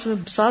بچے آپس میں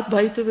 7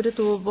 بھائی تھے میرے،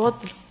 تو وہ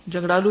بہت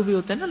جھگڑالو بھی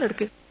ہوتے ہیں نا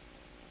لڑکے،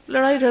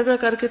 لڑائی جھگڑا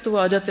کر کے تو وہ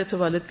آ جاتے تھے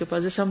والد کے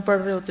پاس، جیسے ہم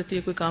پڑھ رہے ہوتے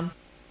تھے کوئی کام،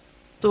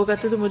 تو وہ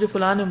کہتے تھے مجھے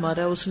فلاں نے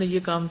مارا، اس نے یہ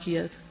کام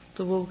کیا،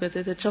 تو وہ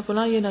کہتے تھے اچھا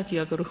فلاں یہ نہ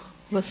کیا کرو،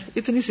 بس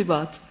اتنی سی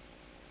بات،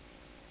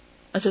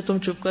 اچھا تم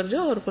چپ کر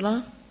جاؤ اور فلاں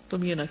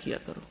تم یہ نہ کیا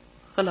کرو،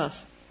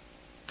 خلاص۔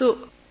 تو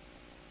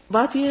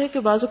بات یہ ہے کہ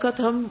بعض اوقات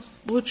ہم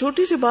وہ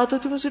چھوٹی سی بات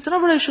ہوتی ہے اسے اتنا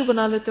بڑا ایشو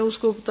بنا لیتے ہیں، اس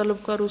کو طلب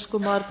کر، اس کو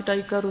مار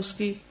پٹائی کر، اس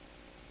کی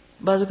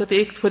بعض اوقات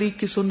ایک فریق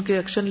کی سن کے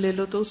ایکشن لے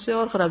لو تو اس سے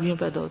اور خرابیاں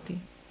پیدا ہوتی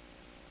ہیں۔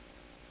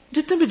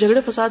 جتنے بھی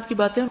جھگڑے فساد کی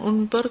باتیں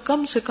ان پر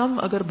کم سے کم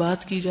اگر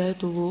بات کی جائے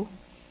تو وہ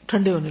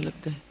ٹھنڈے ہونے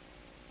لگتے ہیں۔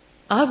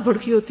 آگ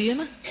بھڑکی ہوتی ہے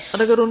نا، اور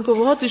اگر ان کو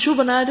بہت ایشو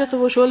بنایا جائے تو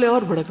وہ شعلے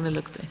اور بھڑکنے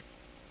لگتے ہیں۔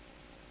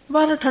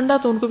 باہر ٹھنڈا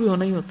تو ان کو بھی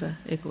ہونا ہی ہوتا ہے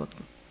ایک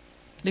وقت،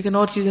 لیکن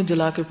اور چیزیں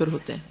جلا کے پھر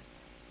ہوتے ہیں۔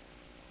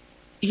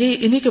 یہ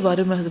انہی کے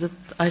بارے میں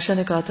حضرت عائشہ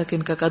نے کہا تھا کہ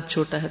ان کا قد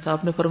چھوٹا ہے، تو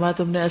آپ نے فرمایا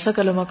تم نے ایسا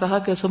کلمہ کہا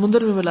کہ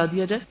سمندر میں ملا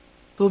دیا جائے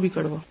تو بھی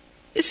کڑوا۔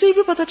 اس سے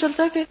بھی پتہ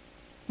چلتا ہے کہ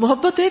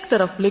محبت ایک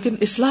طرف لیکن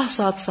اصلاح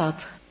ساتھ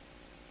ساتھ،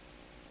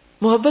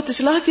 محبت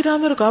اصلاح کی راہ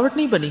میں رکاوٹ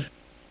نہیں بنی۔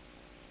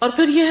 اور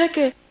پھر یہ ہے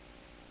کہ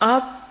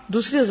آپ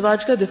دوسرے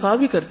ازواج کا دفاع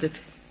بھی کرتے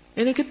تھے،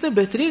 یعنی کتنے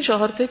بہترین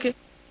شوہر تھے کہ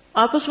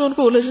آپس میں ان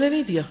کو الجھنے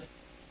نہیں دیا،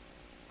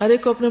 ہر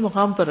ایک کو اپنے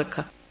مقام پر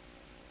رکھا۔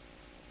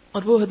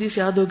 اور وہ حدیث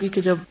یاد ہوگی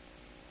کہ جب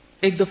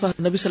ایک دفعہ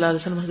نبی صلی اللہ علیہ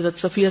وسلم حضرت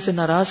صفیہ سے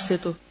ناراض تھے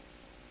تو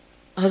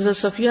حضرت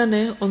صفیہ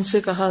نے ان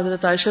سے کہا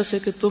حضرت عائشہ سے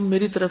کہ تم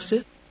میری طرف سے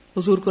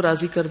حضور کو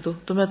راضی کر دو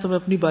تو میں تمہیں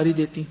اپنی باری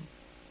دیتی ہوں۔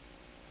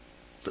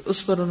 تو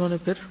اس پر انہوں نے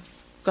پھر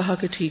کہا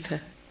کہ ٹھیک ہے۔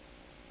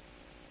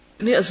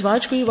 یعنی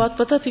ازواج کو یہ بات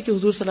پتہ تھی کہ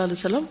حضور صلی اللہ علیہ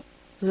وسلم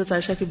حضرت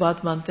عائشہ کی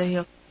بات مانتے ہیں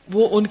یا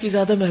وہ ان کی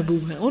زیادہ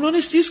محبوب ہیں، انہوں نے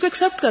اس چیز کو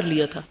ایکسپٹ کر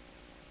لیا تھا۔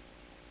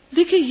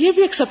 دیکھیے یہ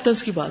بھی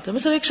ایکسپٹنس کی بات ہے۔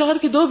 مثلا ایک شوہر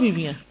کی 2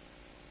 بیویاں ہیں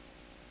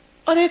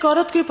اور ایک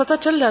عورت کو یہ پتہ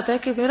چل جاتا ہے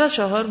کہ میرا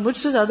شوہر مجھ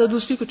سے زیادہ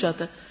دوسری کو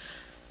چاہتا ہے۔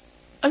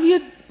 اب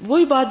یہ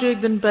وہی بات جو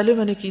ایک دن پہلے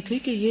میں نے کی تھی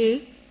کہ یہ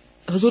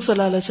حضور صلی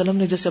اللہ علیہ وسلم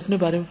نے جیسے اپنے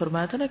بارے میں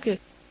فرمایا تھا نا کہ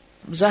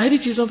ظاہری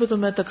چیزوں پہ تو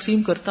میں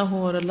تقسیم کرتا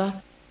ہوں اور اللہ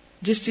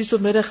جس چیز پہ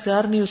میرا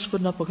اختیار نہیں اس کو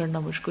نہ پکڑنا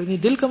مجھ کو۔ یعنی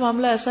دل کا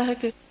معاملہ ایسا ہے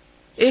کہ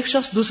ایک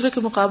شخص دوسرے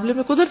کے مقابلے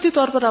میں قدرتی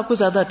طور پر آپ کو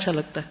زیادہ اچھا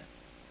لگتا ہے۔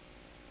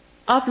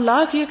 آپ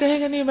لاکھ یہ کہیں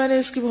گے نہیں میں نے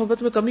اس کی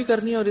محبت میں کمی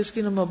کرنی ہے اور اس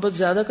کی محبت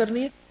زیادہ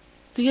کرنی ہے،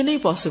 تو یہ نہیں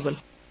پاسبل۔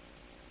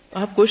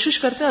 آپ کوشش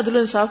کرتے ہیں، عدل و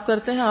انصاف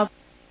کرتے ہیں، آپ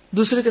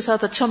دوسرے کے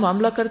ساتھ اچھا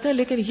معاملہ کرتے ہیں،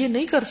 لیکن یہ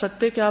نہیں کر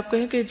سکتے کہ آپ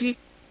کہیں کہ جی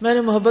میں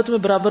نے محبت میں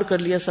برابر کر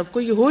لیا سب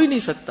کو، یہ ہو ہی نہیں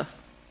سکتا۔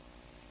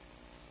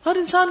 ہر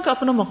انسان کا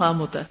اپنا مقام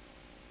ہوتا ہے۔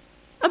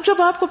 اب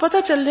جب آپ کو پتہ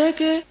چل جائے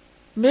کہ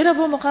میرا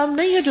وہ مقام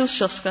نہیں ہے جو اس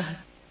شخص کا ہے،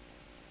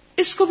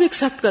 اس کو بھی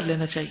ایکسپٹ کر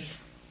لینا چاہیے،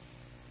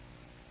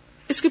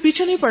 اس کے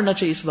پیچھے نہیں پڑنا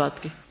چاہیے اس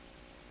بات کے،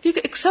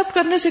 کیونکہ ایکسپٹ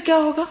کرنے سے کیا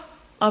ہوگا،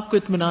 آپ کو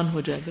اطمینان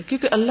ہو جائے گا،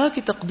 کیونکہ اللہ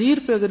کی تقدیر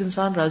پہ اگر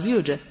انسان راضی ہو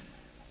جائے،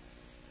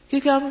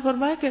 کیونکہ آپ نے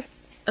فرمایا کہ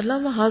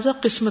اللہ ھذا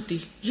قسمتی،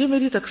 یہ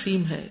میری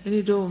تقسیم ہے،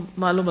 یعنی جو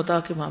مال و متاع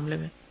کے معاملے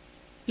میں،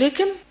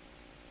 لیکن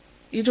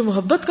یہ جو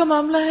محبت کا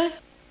معاملہ ہے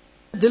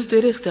دل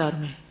تیرے اختیار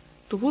میں ہے،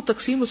 تو وہ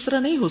تقسیم اس طرح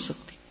نہیں ہو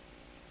سکتی۔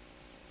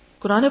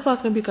 قرآن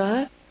پاک نے بھی کہا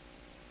ہے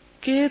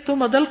کہ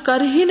تم عدل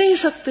کر ہی نہیں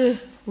سکتے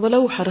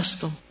ولو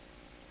حرستم،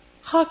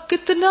 خواہ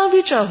کتنا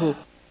بھی چاہو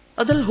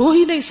عدل ہو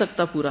ہی نہیں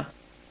سکتا پورا۔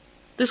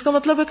 تو اس کا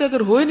مطلب ہے کہ اگر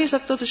ہو ہی نہیں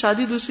سکتا تو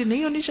شادی دوسری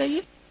نہیں ہونی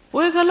چاہیے،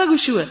 وہ ایک الگ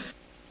ایشو ہے۔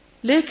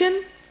 لیکن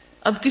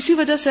اب کسی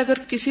وجہ سے اگر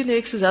کسی نے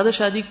ایک سے زیادہ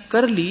شادی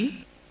کر لی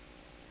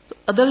تو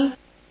عدل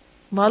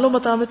مال و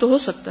متاع میں تو ہو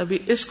سکتا ہے، بھی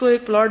اس کو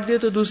ایک پلاٹ دے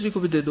تو دوسری کو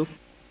بھی دے دو،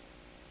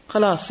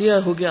 خلاص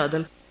یہ ہو گیا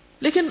عدل۔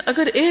 لیکن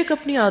اگر ایک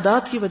اپنی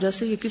عادات کی وجہ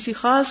سے یا کسی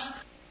خاص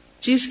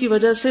چیز کی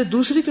وجہ سے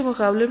دوسری کے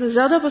مقابلے میں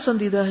زیادہ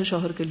پسندیدہ ہے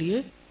شوہر کے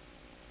لیے،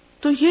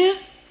 تو یہ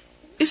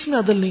اس میں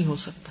عدل نہیں ہو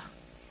سکتا.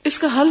 اس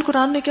کا حل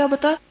قرآن نے کیا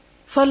بتایا؟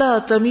 فَلَا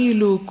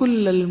تَمِيلُوا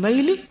كُلَّ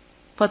الْمَيْلِ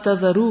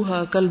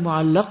فَتَذَرُوهَا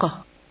كَالْمُعَلَّقَةِ،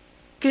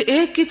 کہ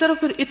ایک کی طرف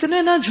پھر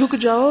اتنے نہ جھک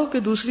جاؤ کہ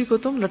دوسری کو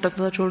تم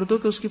لٹکنا چھوڑ دو،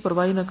 کہ اس کی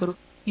پرواہ نہ کرو.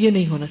 یہ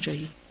نہیں ہونا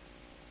چاہیے.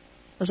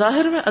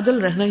 ظاہر میں عدل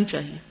رہنا ہی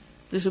چاہیے،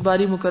 جیسے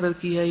باری مقرر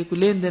کی ہے، یہ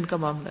کوئی لین دین کا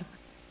معاملہ ہے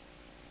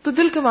تو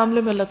دل کے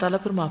معاملے میں اللہ تعالیٰ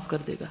پھر معاف کر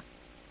دے گا.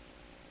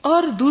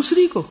 اور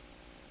دوسری کو،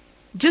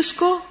 جس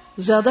کو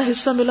زیادہ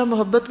حصہ ملا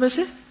محبت میں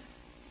سے،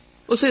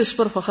 اسے اس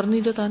پر فخر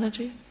نہیں جتانا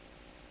چاہیے.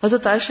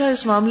 حضرت عائشہ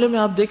اس معاملے میں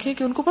آپ دیکھیں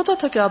کہ ان کو پتا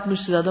تھا کہ آپ مجھ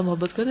سے زیادہ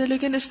محبت کریں،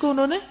 لیکن اس کو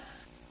انہوں نے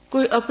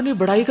کوئی اپنی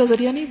بڑائی کا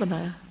ذریعہ نہیں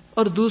بنایا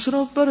اور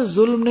دوسروں پر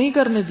ظلم نہیں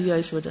کرنے دیا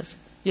اس وجہ سے،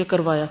 یا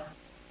کروایا.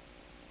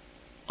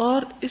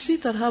 اور اسی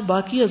طرح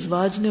باقی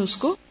ازواج نے اس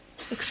کو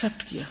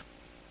ایکسپٹ کیا.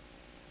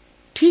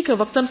 ٹھیک ہے،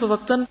 وقتاً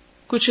فوقتاً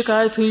کچھ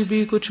شکایت ہوئی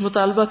بھی، کچھ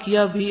مطالبہ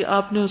کیا بھی،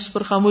 آپ نے اس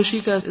پر خاموشی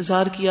کا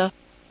اظہار کیا،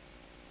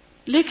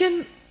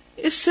 لیکن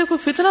اس سے کوئی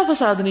فتنہ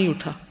فساد نہیں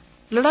اٹھا،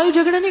 لڑائی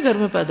جھگڑے نہیں گھر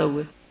میں پیدا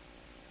ہوئے.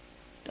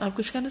 آپ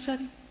کچھ کہنا چاہ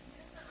رہی ہیں؟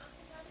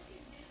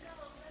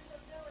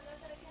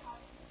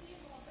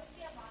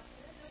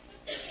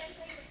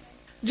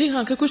 جی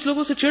ہاں، کہ کچھ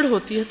لوگوں سے چڑ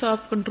ہوتی ہے تو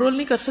آپ کنٹرول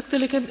نہیں کر سکتے،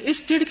 لیکن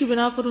اس چڑ کی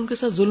بنا پر ان کے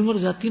ساتھ ظلم اور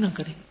زیادتی نہ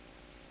کریں،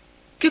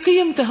 کیونکہ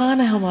یہ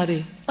امتحان ہے ہمارے.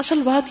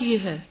 اصل بات یہ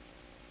ہے،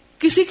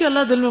 کسی کے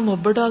اللہ دل میں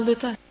محبت ڈال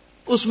دیتا ہے،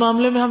 اس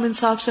معاملے میں ہم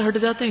انصاف سے ہٹ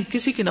جاتے ہیں.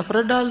 کسی کی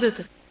نفرت ڈال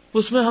دیتے ہیں،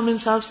 اس میں ہم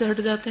انصاف سے ہٹ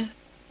جاتے ہیں.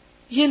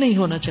 یہ نہیں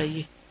ہونا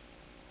چاہیے.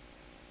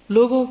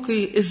 لوگوں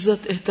کی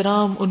عزت،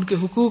 احترام، ان کے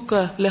حقوق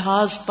کا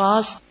لحاظ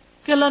پاس،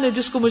 کہ اللہ نے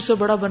جس کو مجھ سے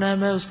بڑا بنایا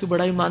میں اس کی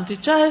بڑائی مانتی،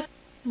 چاہے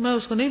میں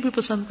اس کو نہیں بھی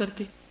پسند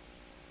کرتی.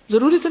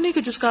 ضروری تو نہیں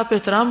کہ جس کا آپ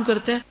احترام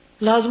کرتے ہیں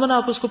لازماً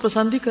آپ اس کو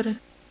پسند ہی کریں.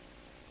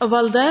 اب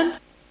والدین،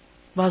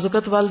 بعض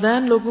اوقات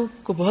والدین لوگوں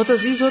کو بہت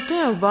عزیز ہوتے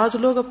ہیں اور بعض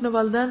لوگ اپنے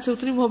والدین سے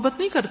اتنی محبت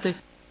نہیں کرتے،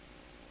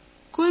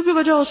 کوئی بھی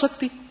وجہ ہو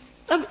سکتی.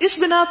 اب اس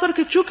بنا پر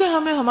کہ چونکہ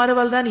ہمیں ہمارے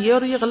والدین یہ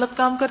اور یہ غلط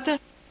کام کرتے ہیں،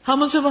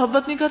 ہم ان سے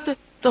محبت نہیں کرتے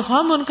تو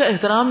ہم ان کا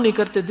احترام نہیں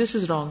کرتے. دس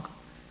از رانگ.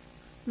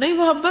 نہیں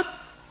محبت،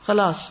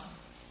 خلاص.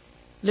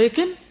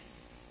 لیکن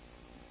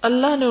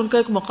اللہ نے ان کا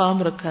ایک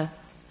مقام رکھا ہے،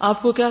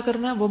 آپ کو کیا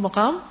کرنا ہے؟ وہ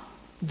مقام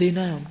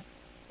دینا ہے.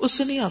 اس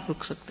سے نہیں آپ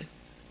رک سکتے،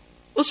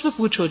 اس پہ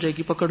پوچھ ہو جائے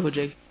گی، پکڑ ہو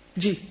جائے گی.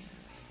 جی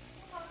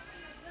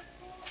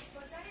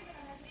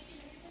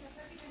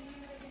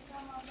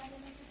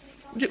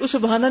جی، اسے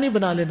بہانہ نہیں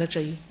بنا لینا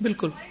چاہیے.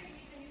 بالکل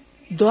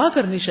دعا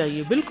کرنی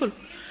چاہیے. بالکل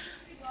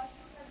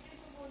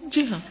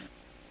جی ہاں.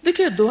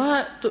 دیکھیے،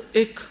 دعا تو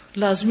ایک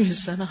لازمی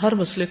حصہ ہے نا ہر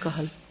مسئلے کا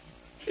حل.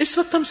 اس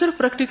وقت ہم صرف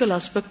پریکٹیکل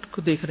آسپیکٹ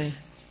کو دیکھ رہے ہیں،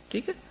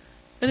 ٹھیک ہے؟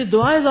 یعنی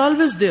دعا از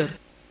آلویز دیئر.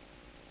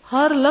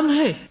 ہر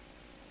لمحے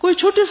کوئی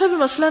چھوٹے سا بھی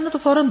مسئلہ ہے نا تو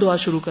فوراً دعا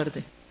شروع کر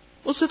دیں،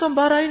 اس سے تو ہم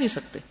باہر آ ہی نہیں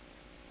سکتے.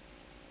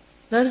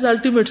 That is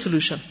ultimate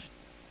solution.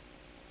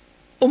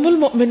 ام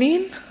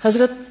المؤمنین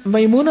حضرت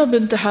میمونہ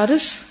بنت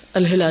حارث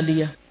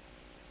الہلالیہ،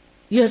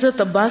 یہ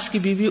حضرت عباس کی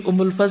بیوی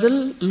ام الفضل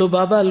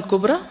لبابہ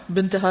الکبریٰ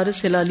بنت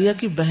حارث ہلالیہ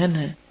کی بہن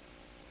ہے،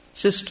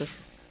 سسٹر.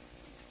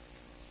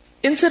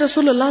 ان سے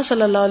رسول اللہ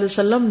صلی اللہ علیہ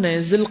وسلم نے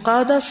ذی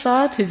القعدہ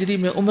 7 ہجری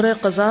میں عمرہ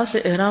قضاء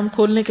سے احرام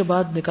کھولنے کے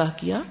بعد نکاح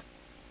کیا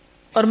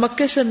اور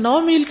مکے سے 9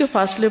 میل کے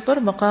فاصلے پر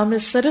مقام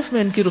صرف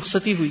میں ان کی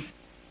رخصتی ہوئی.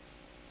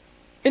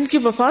 ان کی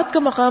وفات کا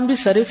مقام بھی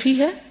صرف ہی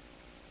ہے.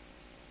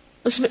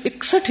 اس میں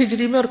 61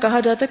 ہجری میں، اور کہا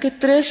جاتا ہے کہ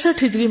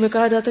 63 ہجری میں،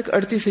 کہا جاتا ہے کہ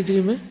 38 ہجری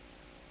میں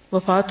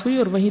وفات ہوئی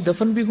اور وہیں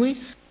دفن بھی ہوئی.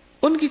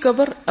 ان کی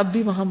قبر اب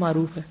بھی وہاں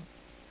معروف ہے.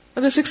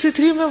 اگر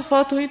 63 میں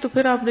وفات ہوئی تو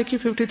پھر آپ دیکھیے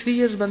 53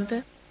 ایئرز بنتے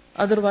ہیں،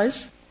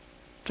 ادروائز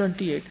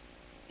 28،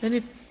 یعنی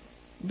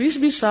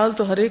 20 سال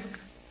تو ہر ایک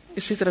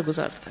اسی طرح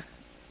گزارتا ہے.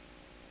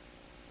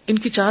 ان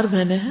کی 4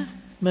 بہنیں ہیں،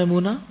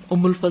 میمونہ،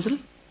 ام الفضل،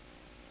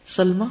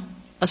 سلمہ،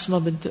 اسماء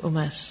بنت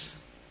امیس.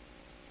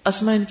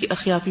 اسماء ان کی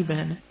اخیافی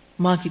بہن ہے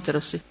ماں کی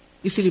طرف سے،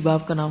 اسی لیے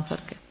باپ کا نام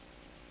فرق ہے.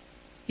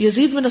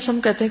 یزید بن اسم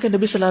کہتے ہیں کہ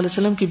نبی صلی اللہ علیہ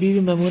وسلم کی بیوی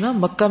میمونہ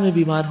مکہ میں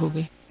بیمار ہو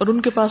گئی اور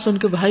ان کے پاس ان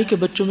کے بھائی کے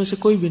بچوں میں سے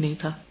کوئی بھی نہیں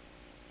تھا.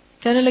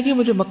 کہنے لگی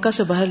مجھے مکہ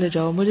سے باہر لے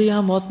جاؤ، مجھے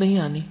یہاں موت نہیں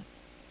آنی.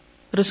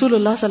 رسول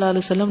اللہ صلی اللہ علیہ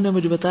وسلم نے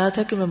مجھے بتایا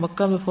تھا کہ میں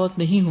مکہ میں فوت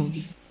نہیں ہوں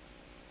گی.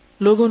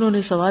 لوگوں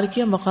نے سوار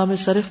کیا، مقام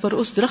صرف پر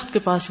اس درخت کے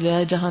پاس لے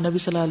آئے جہاں نبی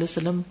صلی اللہ علیہ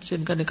وسلم سے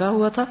ان کا نکاح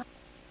ہوا تھا،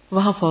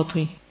 وہاں فوت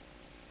ہوئی.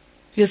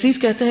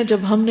 یزید کہتے ہیں جب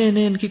ہم نے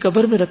انہیں ان کی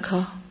قبر میں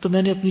رکھا تو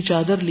میں نے اپنی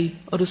چادر لی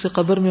اور اسے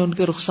قبر میں ان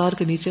کے رخسار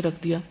کے نیچے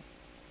رکھ دیا.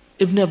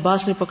 ابن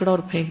عباس نے پکڑا اور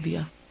پھینک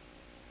دیا.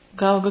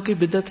 کہا ہوگا کہ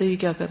بدعت ہے، یہ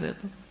کیا کر رہے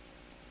تھے.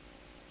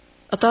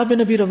 عطا بن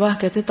نبی رواح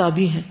کہتے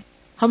تابعی ہیں،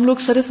 ہم لوگ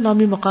صرف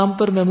نامی مقام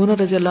پر میمونہ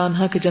رضی اللہ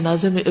عنہا کے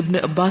جنازے میں ابن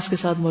عباس کے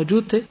ساتھ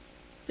موجود تھے.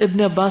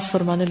 ابن عباس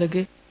فرمانے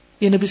لگے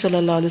یہ نبی صلی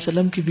اللہ علیہ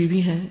وسلم کی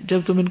بیوی ہیں، جب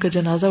تم ان کا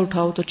جنازہ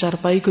اٹھاؤ تو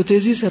چارپائی کو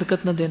تیزی سے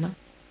حرکت نہ دینا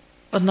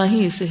اور نہ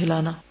ہی اسے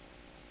ہلانا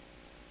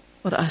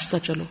اور آہستہ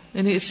چلو.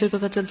 یعنی اس سے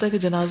پتہ چلتا ہے کہ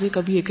جنازے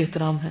کا بھی ایک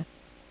احترام ہے.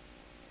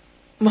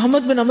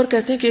 محمد بن عمر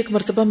کہتے ہیں کہ ایک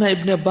مرتبہ میں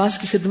ابن عباس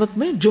کی خدمت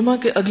میں جمعہ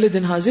کے اگلے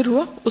دن حاضر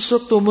ہوا. اس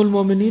وقت ام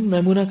المومنین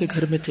میمونہ کے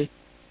گھر میں تھے،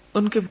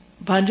 ان کے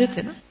بھانجے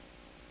تھے نا،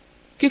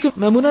 کیونکہ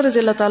میمونہ رضی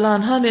اللہ تعالی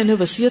عنہا نے انہیں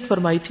وصیت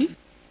فرمائی تھی.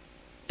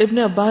 ابن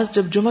عباس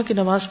جب جمعہ کی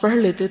نماز پڑھ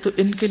لیتے تو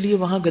ان کے لیے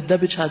وہاں گدا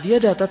بچھا دیا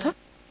جاتا تھا.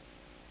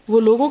 وہ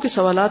لوگوں کے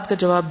سوالات کا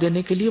جواب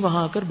دینے کے لیے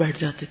وہاں آ کر بیٹھ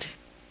جاتے تھے.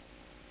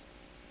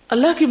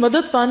 اللہ کی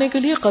مدد پانے کے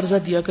لیے قرضہ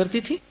دیا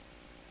کرتی تھی.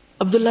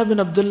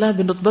 عبداللہ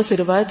بن عتبہ سے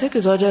روایت ہے کہ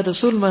زوجہ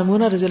رسول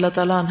میمونہ رضی اللہ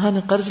تعالی عنہا نے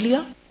قرض لیا.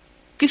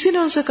 کسی نے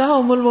ان سے کہا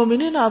ام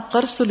المومنین آپ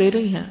قرض تو لے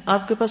رہی ہیں,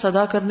 آپ کے پاس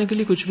ادا کرنے کے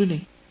لیے کچھ بھی نہیں.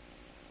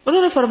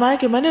 انہوں نے فرمایا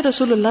کہ میں نے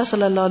رسول اللہ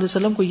صلی اللہ علیہ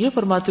وسلم کو یہ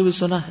فرماتے ہوئے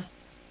سنا ہے,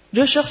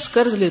 جو شخص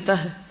قرض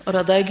لیتا ہے اور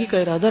ادائیگی کا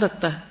ارادہ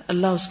رکھتا ہے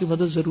اللہ اس کی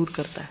مدد ضرور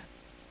کرتا ہے.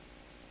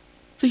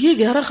 تو یہ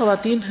 11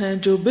 خواتین ہیں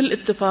جو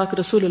بالاتفاق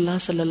رسول اللہ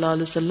صلی اللہ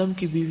علیہ وسلم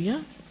کی بیویاں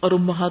اور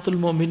امہات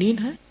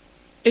المومنین ہیں.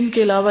 ان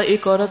کے علاوہ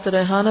ایک عورت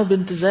ریحانہ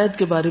بنت زید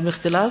کے بارے میں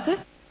اختلاف ہے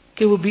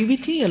کہ وہ بیوی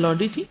تھی یا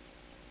لونڈی تھی.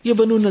 یہ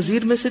بنو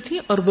نذیر میں سے تھی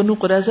اور بنو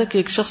قریظہ کے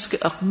ایک شخص کے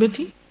عقب میں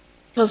تھی.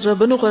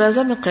 بنو قریظہ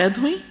میں قید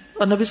ہوئی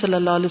اور نبی صلی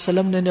اللہ علیہ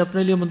وسلم نے انہیں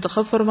اپنے لیے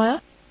منتخب فرمایا.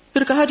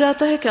 پھر کہا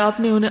جاتا ہے کہ آپ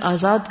نے انہیں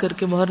آزاد کر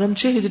کے محرم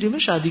 6 ہجری میں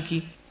شادی کی.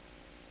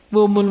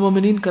 وہ ام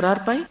المومنین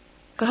قرار پائیں.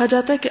 کہا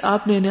جاتا ہے کہ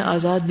آپ نے انہیں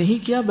آزاد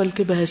نہیں کیا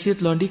بلکہ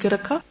بحیثیت لونڈی کے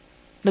رکھا.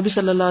 نبی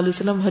صلی اللہ علیہ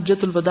وسلم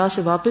حجۃ الوداع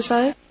سے واپس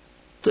آئے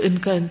تو ان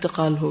کا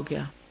انتقال ہو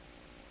گیا.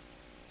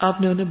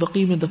 آپ نے انہیں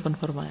بقیع میں دفن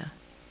فرمایا.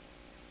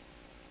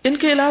 ان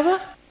کے علاوہ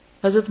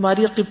حضرت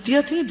ماریہ قبطیہ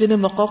تھیں جنہیں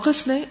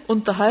مقوقس نے ان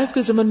تحائف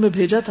کے ضمن میں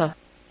بھیجا تھا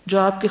جو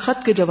آپ کے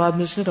خط کے جواب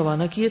میں اس نے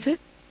روانہ کیے تھے.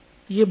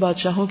 یہ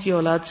بادشاہوں کی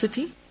اولاد سے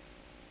تھی.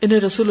 انہیں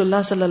رسول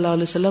اللہ صلی اللہ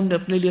علیہ وسلم نے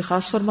اپنے لیے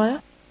خاص فرمایا.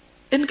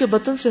 ان کے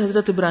بطن سے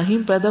حضرت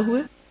ابراہیم پیدا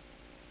ہوئے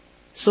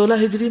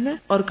 16 ہجری میں,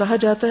 اور کہا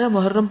جاتا ہے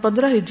محرم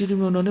 15 ہجری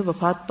میں انہوں نے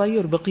وفات پائی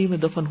اور بقیع میں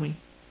دفن ہوئی.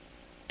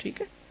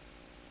 ٹھیک ہے,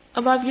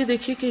 اب آپ یہ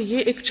دیکھیے کہ یہ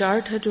ایک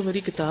چارٹ ہے جو میری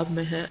کتاب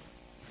میں ہے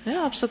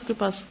آپ سب کے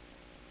پاس.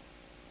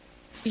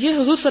 یہ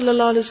حضور صلی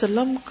اللہ علیہ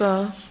وسلم کا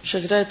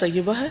شجرہ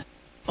طیبہ ہے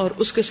اور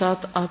اس کے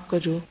ساتھ آپ کا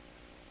جو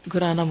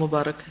گھرانہ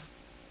مبارک ہے.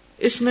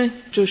 اس میں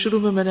جو شروع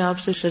میں نے آپ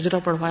سے شجرہ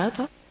پڑھوایا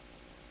تھا,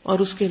 اور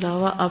اس کے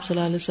علاوہ آپ صلی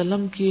اللہ علیہ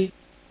وسلم کی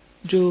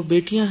جو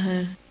بیٹیاں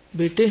ہیں,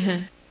 بیٹے ہیں,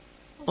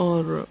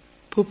 اور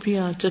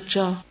پھوپھیاں,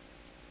 چچا,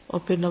 اور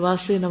پھر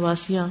نواسے,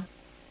 نواسیاں,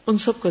 ان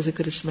سب کا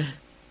ذکر اس میں ہے.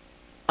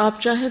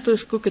 آپ چاہیں تو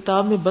اس کو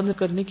کتاب میں بند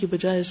کرنے کی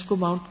بجائے اس کو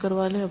ماؤنٹ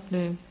کروا لیں,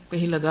 اپنے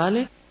کہیں لگا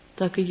لیں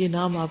تاکہ یہ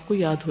نام آپ کو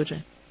یاد ہو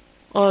جائیں.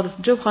 اور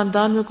جب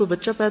خاندان میں کوئی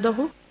بچہ پیدا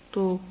ہو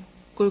تو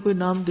کوئی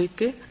نام دیکھ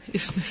کے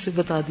اس میں سے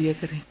بتا دیا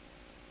کریں.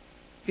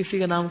 کسی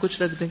کا نام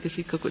کچھ رکھ دیں,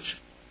 کسی کا کچھ.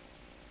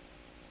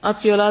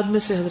 آپ کی اولاد میں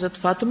سے حضرت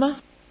فاطمہ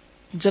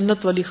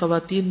جنت والی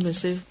خواتین میں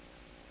سے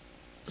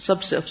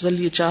سب سے افضل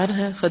یہ 4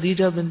 ہیں: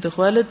 خدیجہ بنت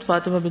خویلد,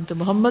 فاطمہ بنت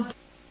محمد,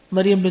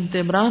 مریم بنت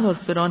عمران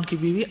اور فرعون کی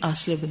بیوی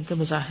آسیہ بنت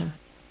مزاحم.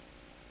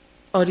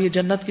 اور یہ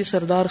جنت کی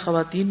سردار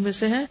خواتین میں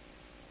سے ہیں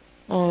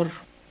اور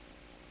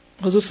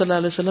حضور صلی اللہ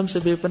علیہ وسلم سے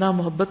بے پناہ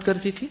محبت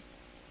کرتی تھی,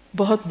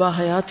 بہت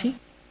باحیا تھی.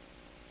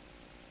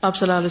 آپ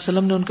صلی اللہ علیہ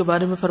وسلم نے ان کے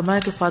بارے میں فرمایا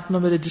کہ فاطمہ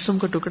میرے جسم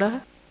کا ٹکڑا ہے,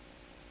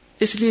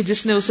 اس لیے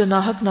جس نے اسے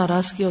ناحق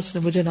ناراض کیا اس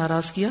نے مجھے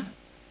ناراض کیا.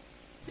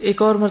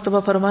 ایک اور مرتبہ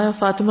فرمایا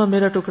فاطمہ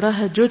میرا ٹکڑا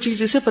ہے, جو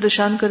چیز اسے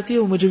پریشان کرتی ہے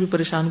وہ مجھے بھی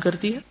پریشان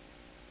کرتی ہے,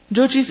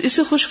 جو چیز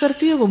اسے خوش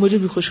کرتی ہے وہ مجھے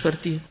بھی خوش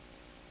کرتی ہے.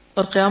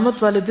 اور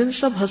قیامت والے دن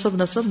سب حسب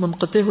نسب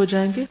منقطع ہو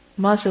جائیں گے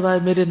ماں سوائے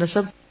میرے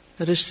نسب,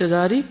 رشتہ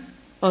داری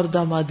اور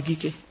دامادگی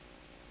کے.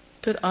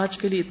 پھر آج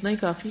کے لیے اتنا ہی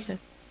کافی ہے.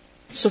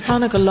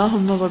 سبحانک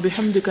اللہم و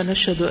بحمدک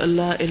نشہد ان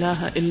لا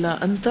الہ الا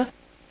انت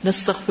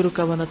نستغفرک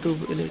و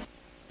نتوب الیک.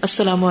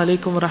 السلام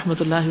علیکم و رحمۃ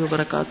اللہ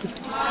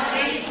وبرکاتہ.